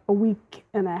about a week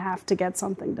and a half to get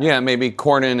something done. Yeah, maybe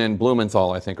Cornyn and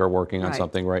Blumenthal, I think, are working on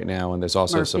something right now. And there's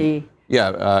also Murphy.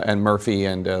 and Murphy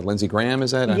and Lindsey Graham,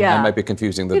 is that? Yeah. I might be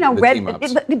confusing the team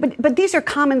ups. But these are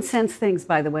common sense things,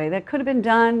 by the way, that could have been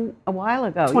done a while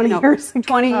ago.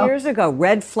 20 years ago.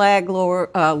 Red flag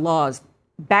laws,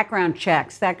 background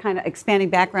checks, that kind of expanding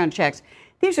background checks.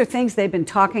 These are things they've been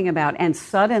talking about. And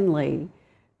suddenly,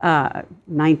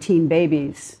 19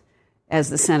 babies, as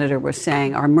the senator was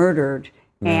saying, are murdered,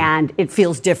 and it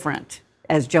feels different,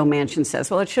 as Joe Manchin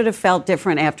says. Well, it should have felt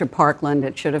different after Parkland.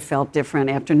 It should have felt different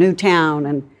after Newtown.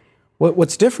 And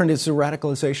what's different is the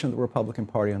radicalization of the Republican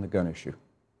Party on the gun issue.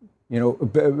 You know,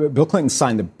 Bill Clinton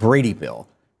signed the Brady bill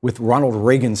with Ronald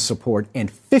Reagan's support, and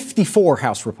 54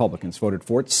 House Republicans voted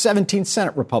for it. 17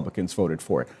 Senate Republicans voted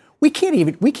for it. Can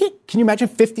you imagine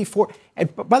 54?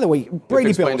 And by the way,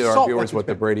 Brady Bill. Explain to our viewers what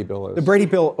the Brady Bill is. The Brady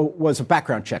Bill was a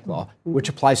background check law, which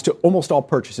applies to almost all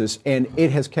purchases, and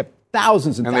it has kept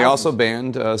thousands and thousands. And they also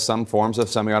banned some forms of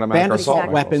semi-automatic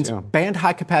assault weapons, banned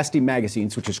high-capacity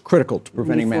magazines, which is critical to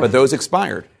preventing mass. But those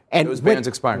expired. And those bans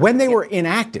expired. When they were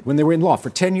enacted, when they were in law for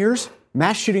 10 years,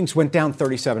 mass shootings went down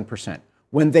 37%.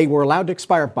 When they were allowed to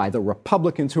expire by the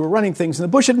Republicans who were running things in the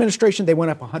Bush administration, they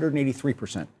went up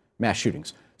 183%, mass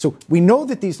shootings. So we know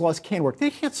that these laws can work. They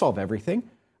can't solve everything.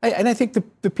 And I think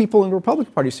the people in the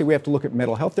Republican Party say we have to look at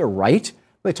mental health. They're right.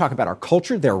 They talk about our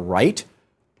culture. They're right.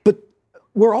 But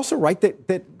we're also right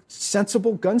that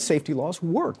sensible gun safety laws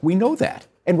work. We know that.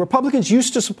 And Republicans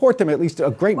used to support them, at least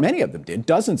a great many of them did.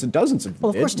 Dozens and dozens of them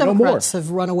Well, did. of course, Democrats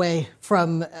have run away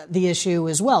from the issue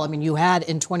as well. I mean, you had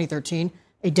in 2013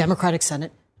 a Democratic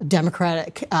Senate, a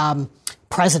Democratic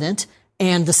president,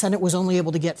 and the Senate was only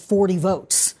able to get 40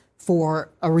 votes for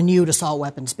a renewed assault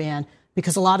weapons ban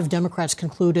because a lot of Democrats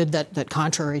concluded that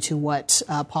contrary to what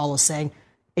Paul is saying,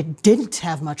 it didn't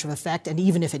have much of effect. And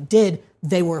even if it did,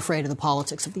 they were afraid of the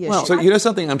politics of the issue. So you know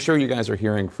something I'm sure you guys are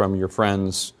hearing from your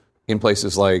friends in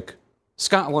places like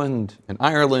Scotland and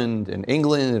Ireland and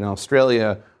England and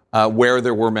Australia where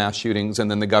there were mass shootings and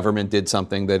then the government did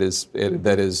something that is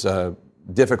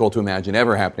difficult to imagine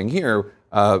ever happening here,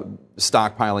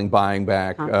 stockpiling, buying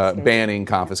back, banning,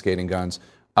 confiscating guns.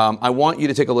 I want you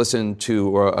to take a listen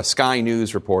to a Sky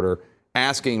News reporter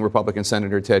asking Republican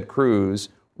Senator Ted Cruz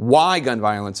why gun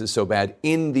violence is so bad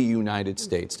in the United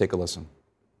States. Take a listen.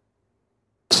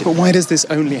 But why does this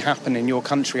only happen in your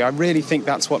country? I really think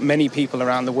that's what many people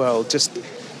around the world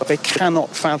they cannot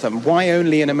fathom. Why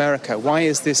only in America? Why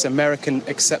is this American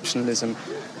exceptionalism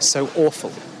so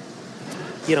awful?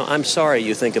 You know, I'm sorry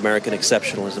you think American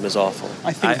exceptionalism is awful.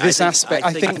 I think this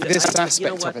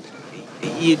aspect of it.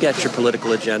 You got your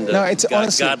political agenda. No, it's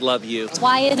honestly, God love you.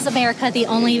 Why is America the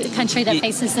only country that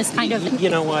faces this kind of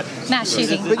mass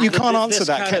shooting? But you can't answer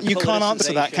that. You can't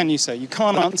answer that, can you, sir? You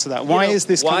can't answer that. Why is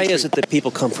this country? Why is it that people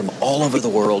come from all over the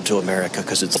world to America?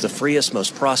 Because it's the freest,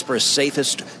 most prosperous,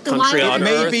 safest country on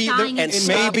earth. It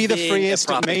may be the freest.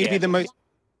 It may be the most.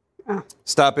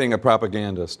 Stop being a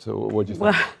propagandist. What do you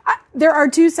think? There are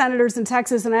two senators in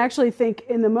Texas, and I actually think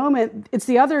in the moment it's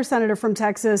the other senator from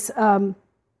Texas.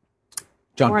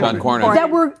 John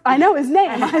Cornyn. I know his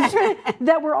name.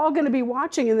 That we're all going to be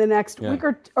watching in the next week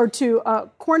or two.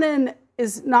 Cornyn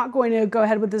is not going to go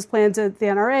ahead with his plans at the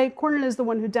NRA. Cornyn is the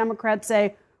one who Democrats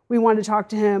say we want to talk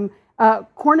to him.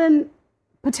 Cornyn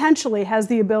potentially has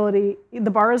the ability,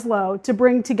 the bar is low, to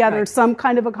bring together some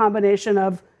kind of a combination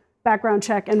of background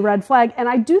check and red flag. And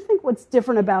I do think what's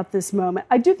different about this moment,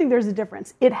 I do think there's a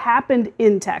difference. It happened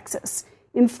in Texas.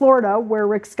 In Florida, where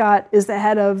Rick Scott is the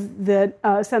head of the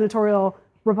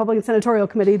Republican Senatorial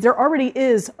Committee, there already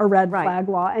is a red flag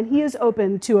law, and he is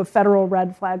open to a federal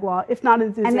red flag law, if not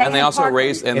enthusiastic. And they also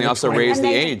raised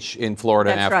the age in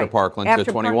Florida after Parkland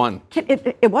to 21.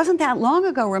 It wasn't that long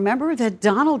ago, remember, that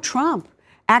Donald Trump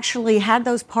actually had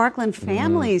those Parkland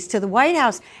families to the White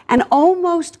House and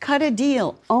almost cut a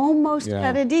deal,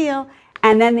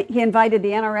 and then he invited the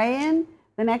NRA in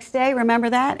the next day, remember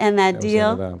that? And that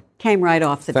deal came right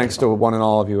off the Thanks to one and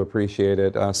all of you, appreciate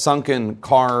it. Sunken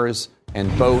cars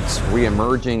and boats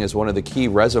reemerging as one of the key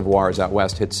reservoirs out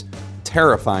west hits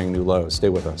terrifying new lows. Stay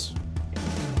with us.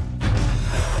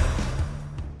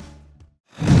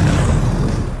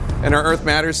 In our Earth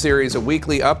Matters series, a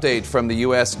weekly update from the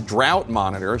U.S. Drought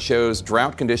Monitor shows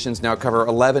drought conditions now cover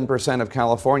 11% of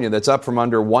California. That's up from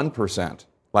under 1%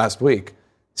 last week.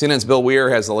 CNN's Bill Weir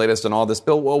has the latest on all this.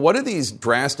 Bill, well, what do these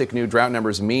drastic new drought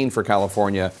numbers mean for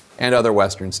California and other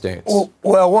western states?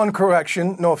 Well, one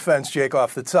correction. No offense, Jake,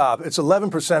 off the top. It's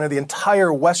 11% of the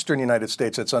entire western United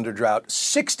States that's under drought,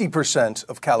 60%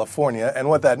 of California. And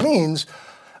what that means,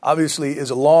 obviously, is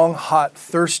a long, hot,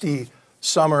 thirsty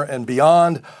summer and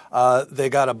beyond. They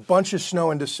got a bunch of snow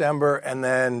in December, and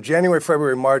then January,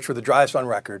 February, March were the driest on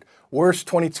record. Worst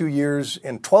 22 years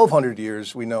in 1,200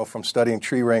 years, we know from studying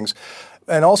tree rings.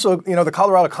 And also, the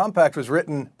Colorado Compact was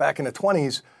written back in the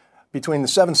 20s between the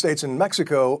 7 states and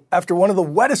Mexico after one of the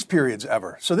wettest periods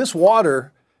ever. So this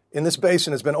water in this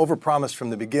basin has been overpromised from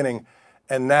the beginning,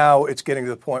 and now it's getting to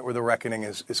the point where the reckoning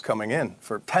is coming in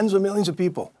for tens of millions of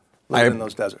people living in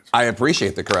those deserts. I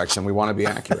appreciate the correction. We want to be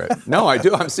accurate. No, I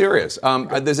do. I'm serious.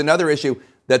 There's another issue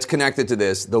that's connected to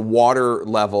this. The water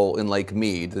level in Lake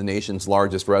Mead, the nation's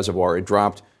largest reservoir, it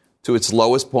dropped to its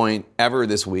lowest point ever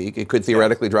this week. It could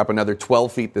theoretically drop another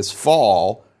 12 feet this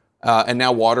fall, and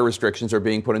now water restrictions are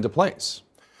being put into place.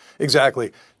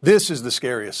 Exactly. This is the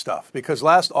scariest stuff because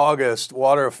last August,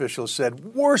 water officials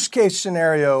said worst case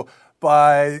scenario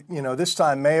by, this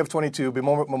time, May of 22,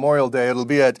 Memorial Day, it'll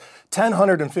be at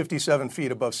 1,057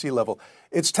 feet above sea level.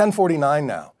 It's 1049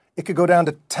 now. It could go down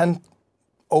to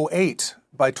 1008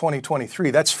 by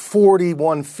 2023. That's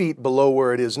 41 feet below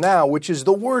where it is now, which is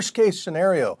the worst case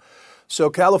scenario. So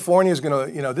California is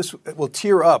going to, this will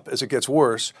tier up as it gets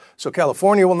worse. So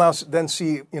California will now then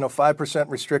see, 5%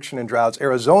 restriction in droughts.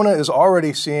 Arizona is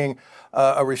already seeing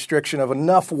a restriction of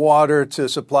enough water to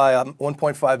supply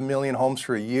 1.5 million homes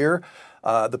for a year.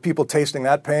 The people tasting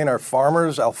that pain are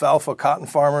farmers, alfalfa, cotton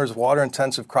farmers,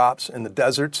 water-intensive crops in the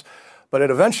deserts. But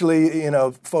eventually,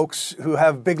 folks who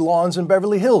have big lawns in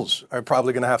Beverly Hills are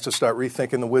probably going to have to start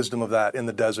rethinking the wisdom of that in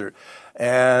the desert.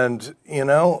 And,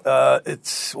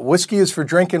 it's whiskey is for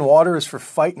drinking, water is for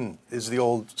fighting, is the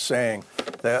old saying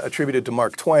that attributed to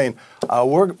Mark Twain.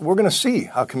 We're going to see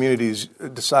how communities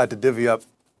decide to divvy up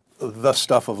the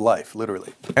stuff of life,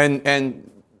 literally.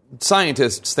 And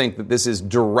scientists think that this is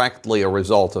directly a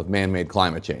result of man-made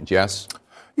climate change, yes?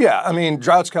 Yeah, I mean,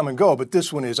 droughts come and go, but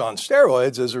this one is on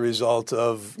steroids as a result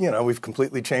of, we've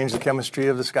completely changed the chemistry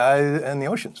of the sky and the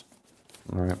oceans.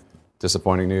 All right.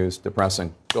 Disappointing news.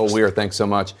 Depressing. Joel Weir, thanks so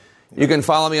much. You can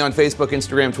follow me on Facebook,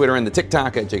 Instagram, Twitter, and the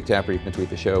TikTok at Jake Tapper. You can tweet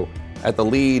the show at The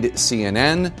Lead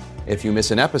CNN. If you miss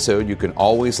an episode, you can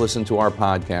always listen to our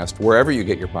podcast wherever you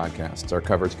get your podcasts. Our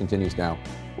coverage continues now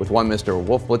with one Mr.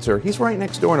 Wolf Blitzer. He's right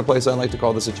next door in a place I like to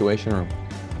call the Situation Room.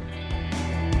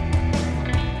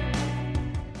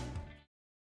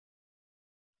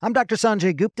 I'm Dr.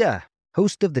 Sanjay Gupta,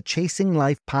 host of the Chasing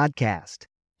Life podcast.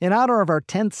 In honor of our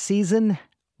 10th season,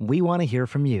 we want to hear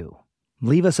from you.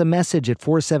 Leave us a message at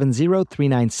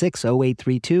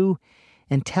 470-396-0832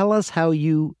 and tell us how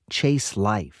you chase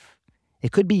life.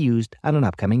 It could be used on an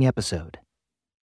upcoming episode.